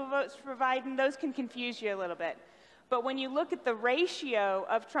individual votes for Biden, those can confuse you a little bit. But when you look at the ratio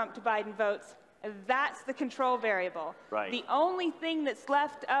of Trump to Biden votes, that's the control variable. Right. The only thing that's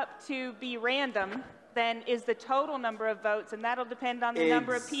left up to be random then is the total number of votes, and that'll depend on the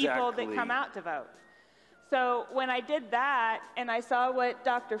number of people that come out to vote. So when I did that and I saw what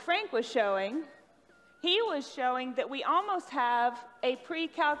Dr. Frank was showing, he was showing that we almost have a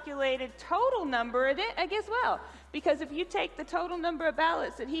pre-calculated total number as well. Because if you take the total number of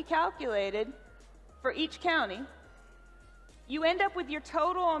ballots that he calculated for each county, you end up with your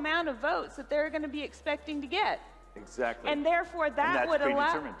total amount of votes that they're going to be expecting to get. Exactly. And therefore, that would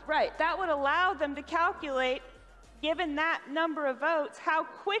allow them to calculate, given that number of votes, how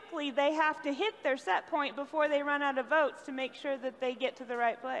quickly they have to hit their set point before they run out of votes to make sure that they get to the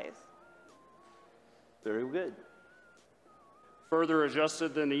right place. Very good. Further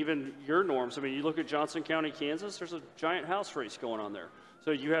adjusted than even your norms. I mean, you look at Johnson County, Kansas, there's a giant House race going on there.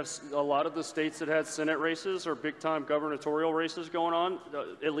 So you have a lot of the states that had Senate races or big-time gubernatorial races going on,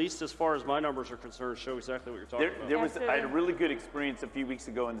 at least as far as my numbers are concerned, show exactly what you're talking about. I had a really good experience a few weeks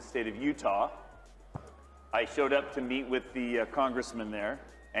ago in the state of Utah. I showed up to meet with the congressman there,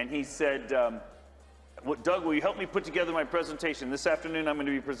 and he said, Doug, will you help me put together my presentation? This afternoon I'm going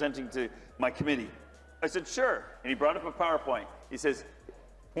to be presenting to my committee. I said, sure. And he brought up a PowerPoint. He says,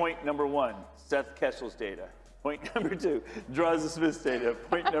 point number 1, Seth Keshel's data. Point number 2, Draza Smith's data.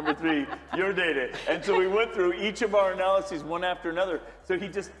 Point number 3, your data. And so we went through each of our analyses one after another. So he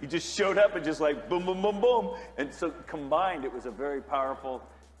just showed up and just like boom, boom, boom, boom. And so combined, it was a very powerful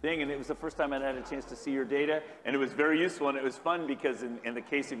thing. And it was the first time I'd had a chance to see your data. And it was very useful. And it was fun because in the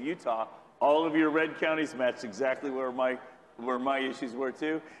case of Utah, all of your red counties matched exactly where my issues were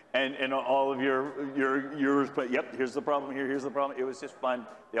too, and all of yours. But yep, here's the problem here. Here's the problem. It was just fun.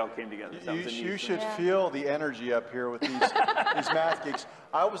 They all came together. You should feel the energy up here with these math geeks.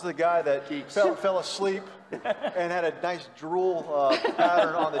 I was the guy that fell asleep and had a nice drool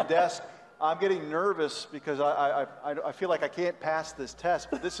pattern on the desk. I'm getting nervous because I feel like I can't pass this test,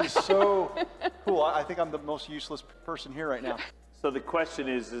 but this is so cool. I think I'm the most useless person here right now. So the question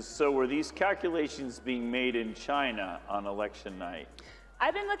is so were these calculations being made in China on election night?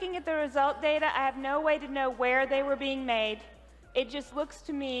 I've been looking at the result data. I have no way to know where they were being made. It just looks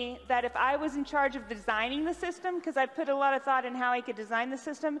to me that if I was in charge of designing the system, because I put a lot of thought in how I could design the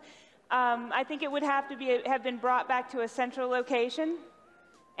system, I think it would have to have been brought back to a central location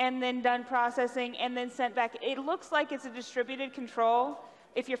and then done processing and then sent back. It looks like it's a distributed control.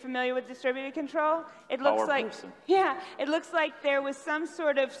 If you're familiar with distributed control, it looks it looks like there was some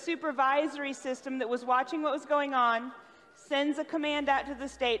sort of supervisory system that was watching what was going on, sends a command out to the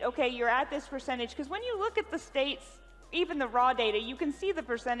state, okay, you're at this percentage. Because when you look at the states, even the raw data, you can see the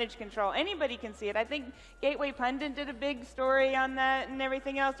percentage control. Anybody can see it. I think Gateway Pundit did a big story on that and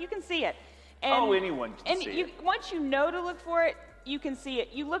everything else. You can see it. And, anyone can see it. Once you know to look for it, you can see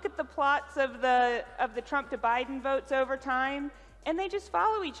it. You look at the plots of the Trump to Biden votes over time, and they just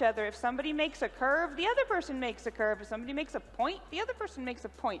follow each other. If somebody makes a curve, the other person makes a curve. If somebody makes a point, the other person makes a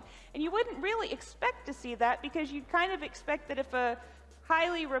point. And you wouldn't really expect to see that because you'd kind of expect that if a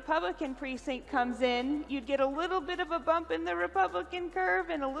highly Republican precinct comes in, you'd get a little bit of a bump in the Republican curve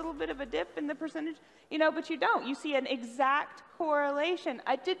and a little bit of a dip in the percentage, but you don't. You see an exact correlation.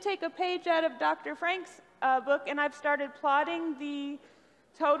 I did take a page out of Dr. Frank's book, and I've started plotting the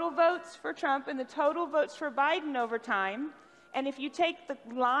total votes for Trump and the total votes for Biden over time. And if you take the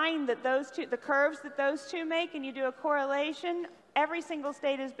line that the curves that those two make, and you do a correlation, every single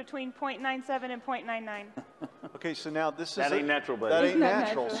state is between 0.97 and 0.99. Okay, so now this is... That ain't natural, buddy. That ain't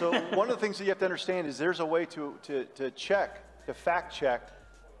natural. So one of the things that you have to understand is there's a way to fact check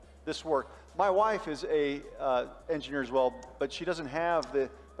this work. My wife is a engineer as well, but she doesn't have the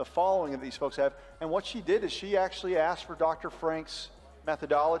following that these folks have. And what she did is she actually asked for Dr. Frank's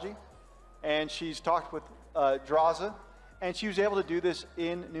methodology, and she's talked with Draza, and she was able to do this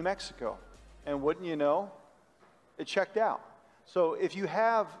in New Mexico. And wouldn't you know, it checked out. So if you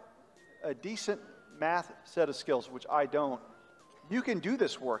have a decent math set of skills, which I don't, you can do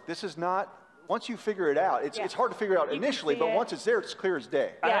this work. This is not, once you figure it out, it's hard to figure out initially, but once it's there, it's clear as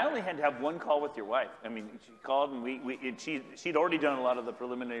day. I only had to have one call with your wife. I mean, she called and she'd already done a lot of the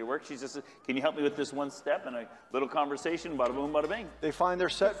preliminary work. She just said, can you help me with this one step? And a little conversation, bada boom, bada bing. They find their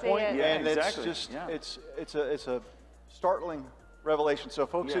set point, and exactly. it's a startling revelation. So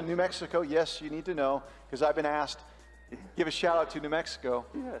folks in New Mexico, yes, you need to know, because I've been asked, give a shout out to New Mexico.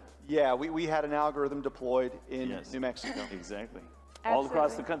 Yeah, we had an algorithm deployed in New Mexico. Exactly. All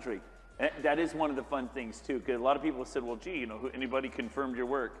across the country. And that is one of the fun things too, because a lot of people said, well, gee, anybody confirmed your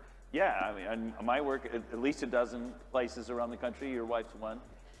work? Yeah, I mean, my work, at least a dozen places around the country. Your wife's one.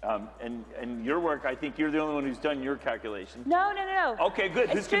 And your work, I think you're the only one who's done your calculation. No. Okay, good.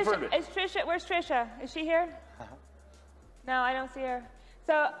 Who's confirmed it? It's Trisha. Where's Trisha? Is she here? No, I don't see her.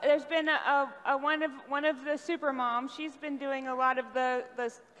 So there's been one of the super moms. She's been doing a lot of the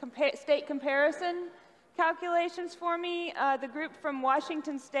state comparison calculations for me. The group from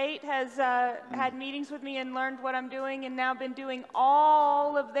Washington State has had meetings with me and learned what I'm doing, and now been doing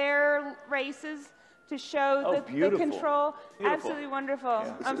all of their races to show the control. Beautiful. Absolutely wonderful.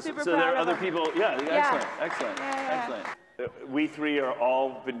 I'm super so proud there are of other them. people, excellent. We three are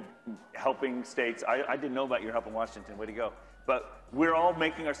all been helping states. I didn't know about your help in Washington, way to go. But we're all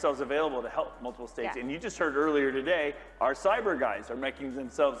making ourselves available to help multiple states. Yeah. And you just heard earlier today, our cyber guys are making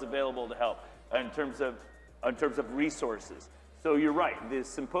themselves available to help in terms of resources. So you're right, the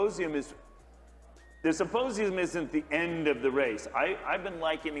symposium isn't the end of the race. I've been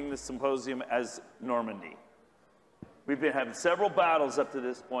likening the symposium as Normandy. We've been having several battles up to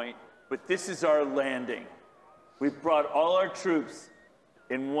this point, but this is our landing. We've brought all our troops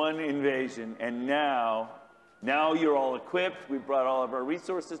in one invasion, and now you're all equipped. We've brought all of our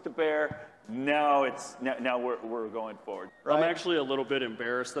resources to bear. Now we're going forward. Right. I'm actually a little bit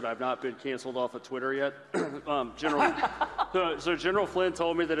embarrassed that I've not been canceled off of Twitter yet. General Flynn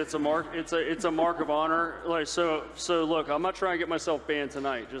told me that it's a mark. It's a mark of honor. Like so look, I'm not trying to get myself banned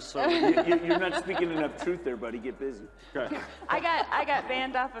tonight. Just so you're not speaking enough truth there, buddy. Get busy. Okay. I got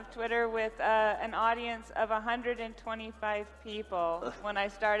banned off of Twitter with an audience of 125 people when I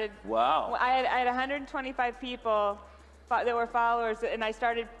started. Wow. I had 125 people that were followers, and I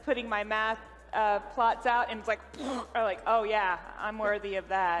started putting my math plots out, and it's like, oh yeah, I'm worthy of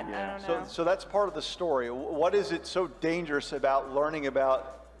that. Yeah. I don't know. So that's part of the story. What is it so dangerous about learning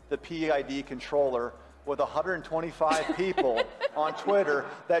about the PID controller with 125 people on Twitter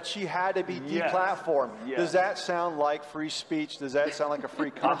that she had to be deplatformed? Yes. Does that sound like free speech? Does that sound like a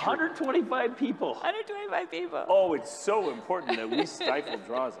free country? 125 people. 125 people. Oh, it's so important that we stifle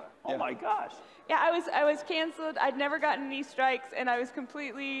Draza. Oh my gosh. Yeah, I was canceled. I'd never gotten any strikes, and I was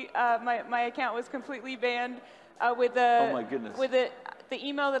completely my account was completely banned with the oh my goodness. With the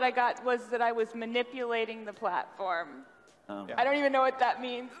email that I got was that I was manipulating the platform. I don't even know what that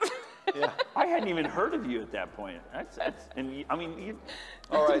means. Yeah. I hadn't even heard of you at that point. That's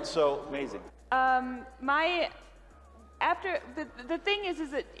All right, so amazing. The thing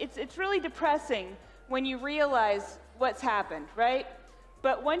is that it's really depressing when you realize what's happened, right?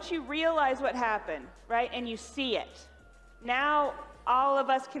 But once you realize what happened, right, and you see it, now all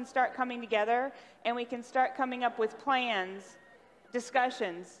of us can start coming together, and we can start coming up with plans,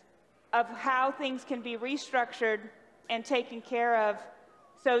 discussions of how things can be restructured and taken care of,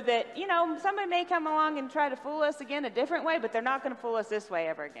 so that, somebody may come along and try to fool us again a different way, but they're not going to fool us this way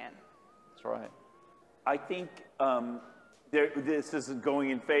ever again. That's right. I think this is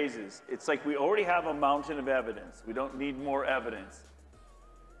going in phases. It's like we already have a mountain of evidence. We don't need more evidence.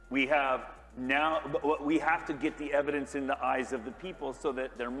 We have to get the evidence in the eyes of the people so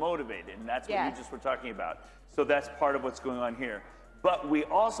that they're motivated, and that's what you just were talking about. So that's part of what's going on here. But we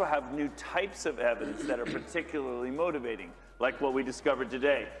also have new types of evidence that are particularly motivating, like what we discovered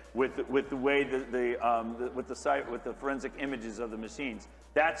today with the way with the forensic images of the machines.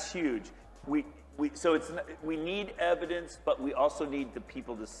 That's huge. We need evidence, but we also need the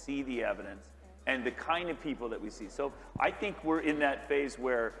people to see the evidence and the kind of people that we see. So I think we're in that phase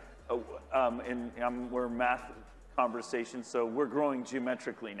where, we're math conversations, so we're growing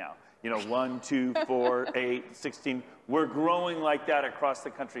geometrically now. 1, 2, 4, 8, 16. We're growing like that across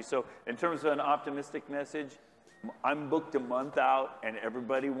the country. So in terms of an optimistic message, I'm booked a month out, and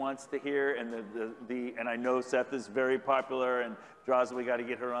everybody wants to hear. And and I know Seth is very popular, and Draza, we got to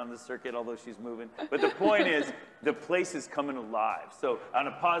get her on the circuit, although she's moving. But the point is, the place is coming alive. So on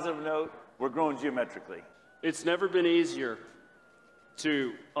a positive note, we're growing geometrically. It's never been easier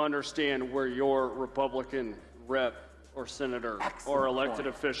to understand where your Republican rep or senator or elected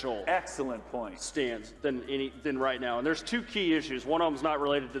official stands than right now. And there's two key issues. One of them is not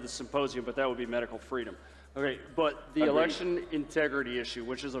related to the symposium, but that would be medical freedom. Okay, but the election integrity issue,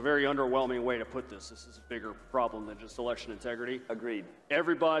 which is a very underwhelming way to put this. This is a bigger problem than just election integrity. Agreed.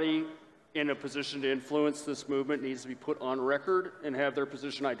 Everybody in a position to influence this movement needs to be put on record and have their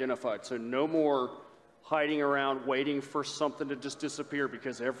position identified. So no more hiding around waiting for something to just disappear,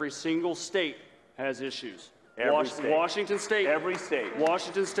 because every single state has issues. Washington State. Every state.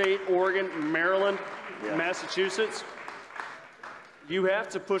 Washington State, Oregon, Maryland, Massachusetts. You have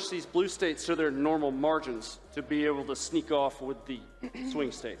to push these blue states to their normal margins to be able to sneak off with the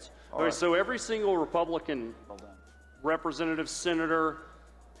swing states. Okay, so every single Republican representative, senator,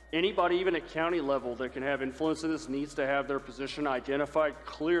 anybody even at county level that can have influence in this needs to have their position identified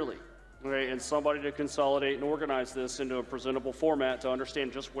clearly. Okay, and somebody to consolidate and organize this into a presentable format to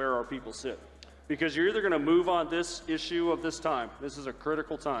understand just where our people sit. Because you're either going to move on this issue of this time, this is a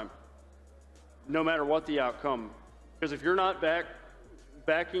critical time, no matter what the outcome. Because if you're not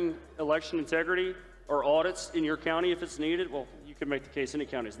backing election integrity, or audits in your county if it's needed, well, you can make the case any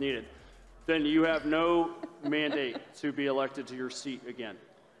county is needed, then you have no mandate to be elected to your seat again.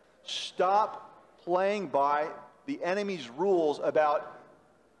 Stop playing by the enemy's rules about,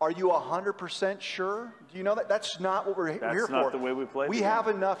 are you 100% sure? Do you know that? That's not what we're here for. That's not the way we play. We have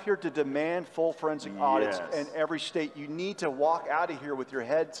enough here to demand full forensic audits Yes. in every state. You need to walk out of here with your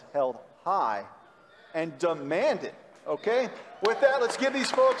heads held high and demand it, okay? With that, let's give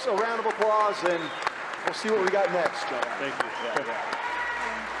these folks a round of applause, and we'll see what we got next. Thank you.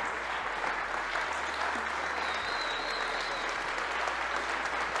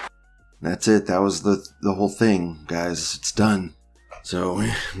 That's it. That was the whole thing, guys. It's done. So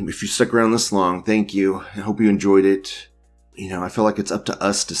if you stuck around this long, thank you. I hope you enjoyed it. You know, I feel like it's up to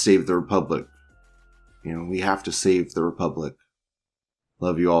us to save the Republic. You know, we have to save the Republic.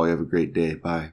 Love you all. You have a great day. Bye.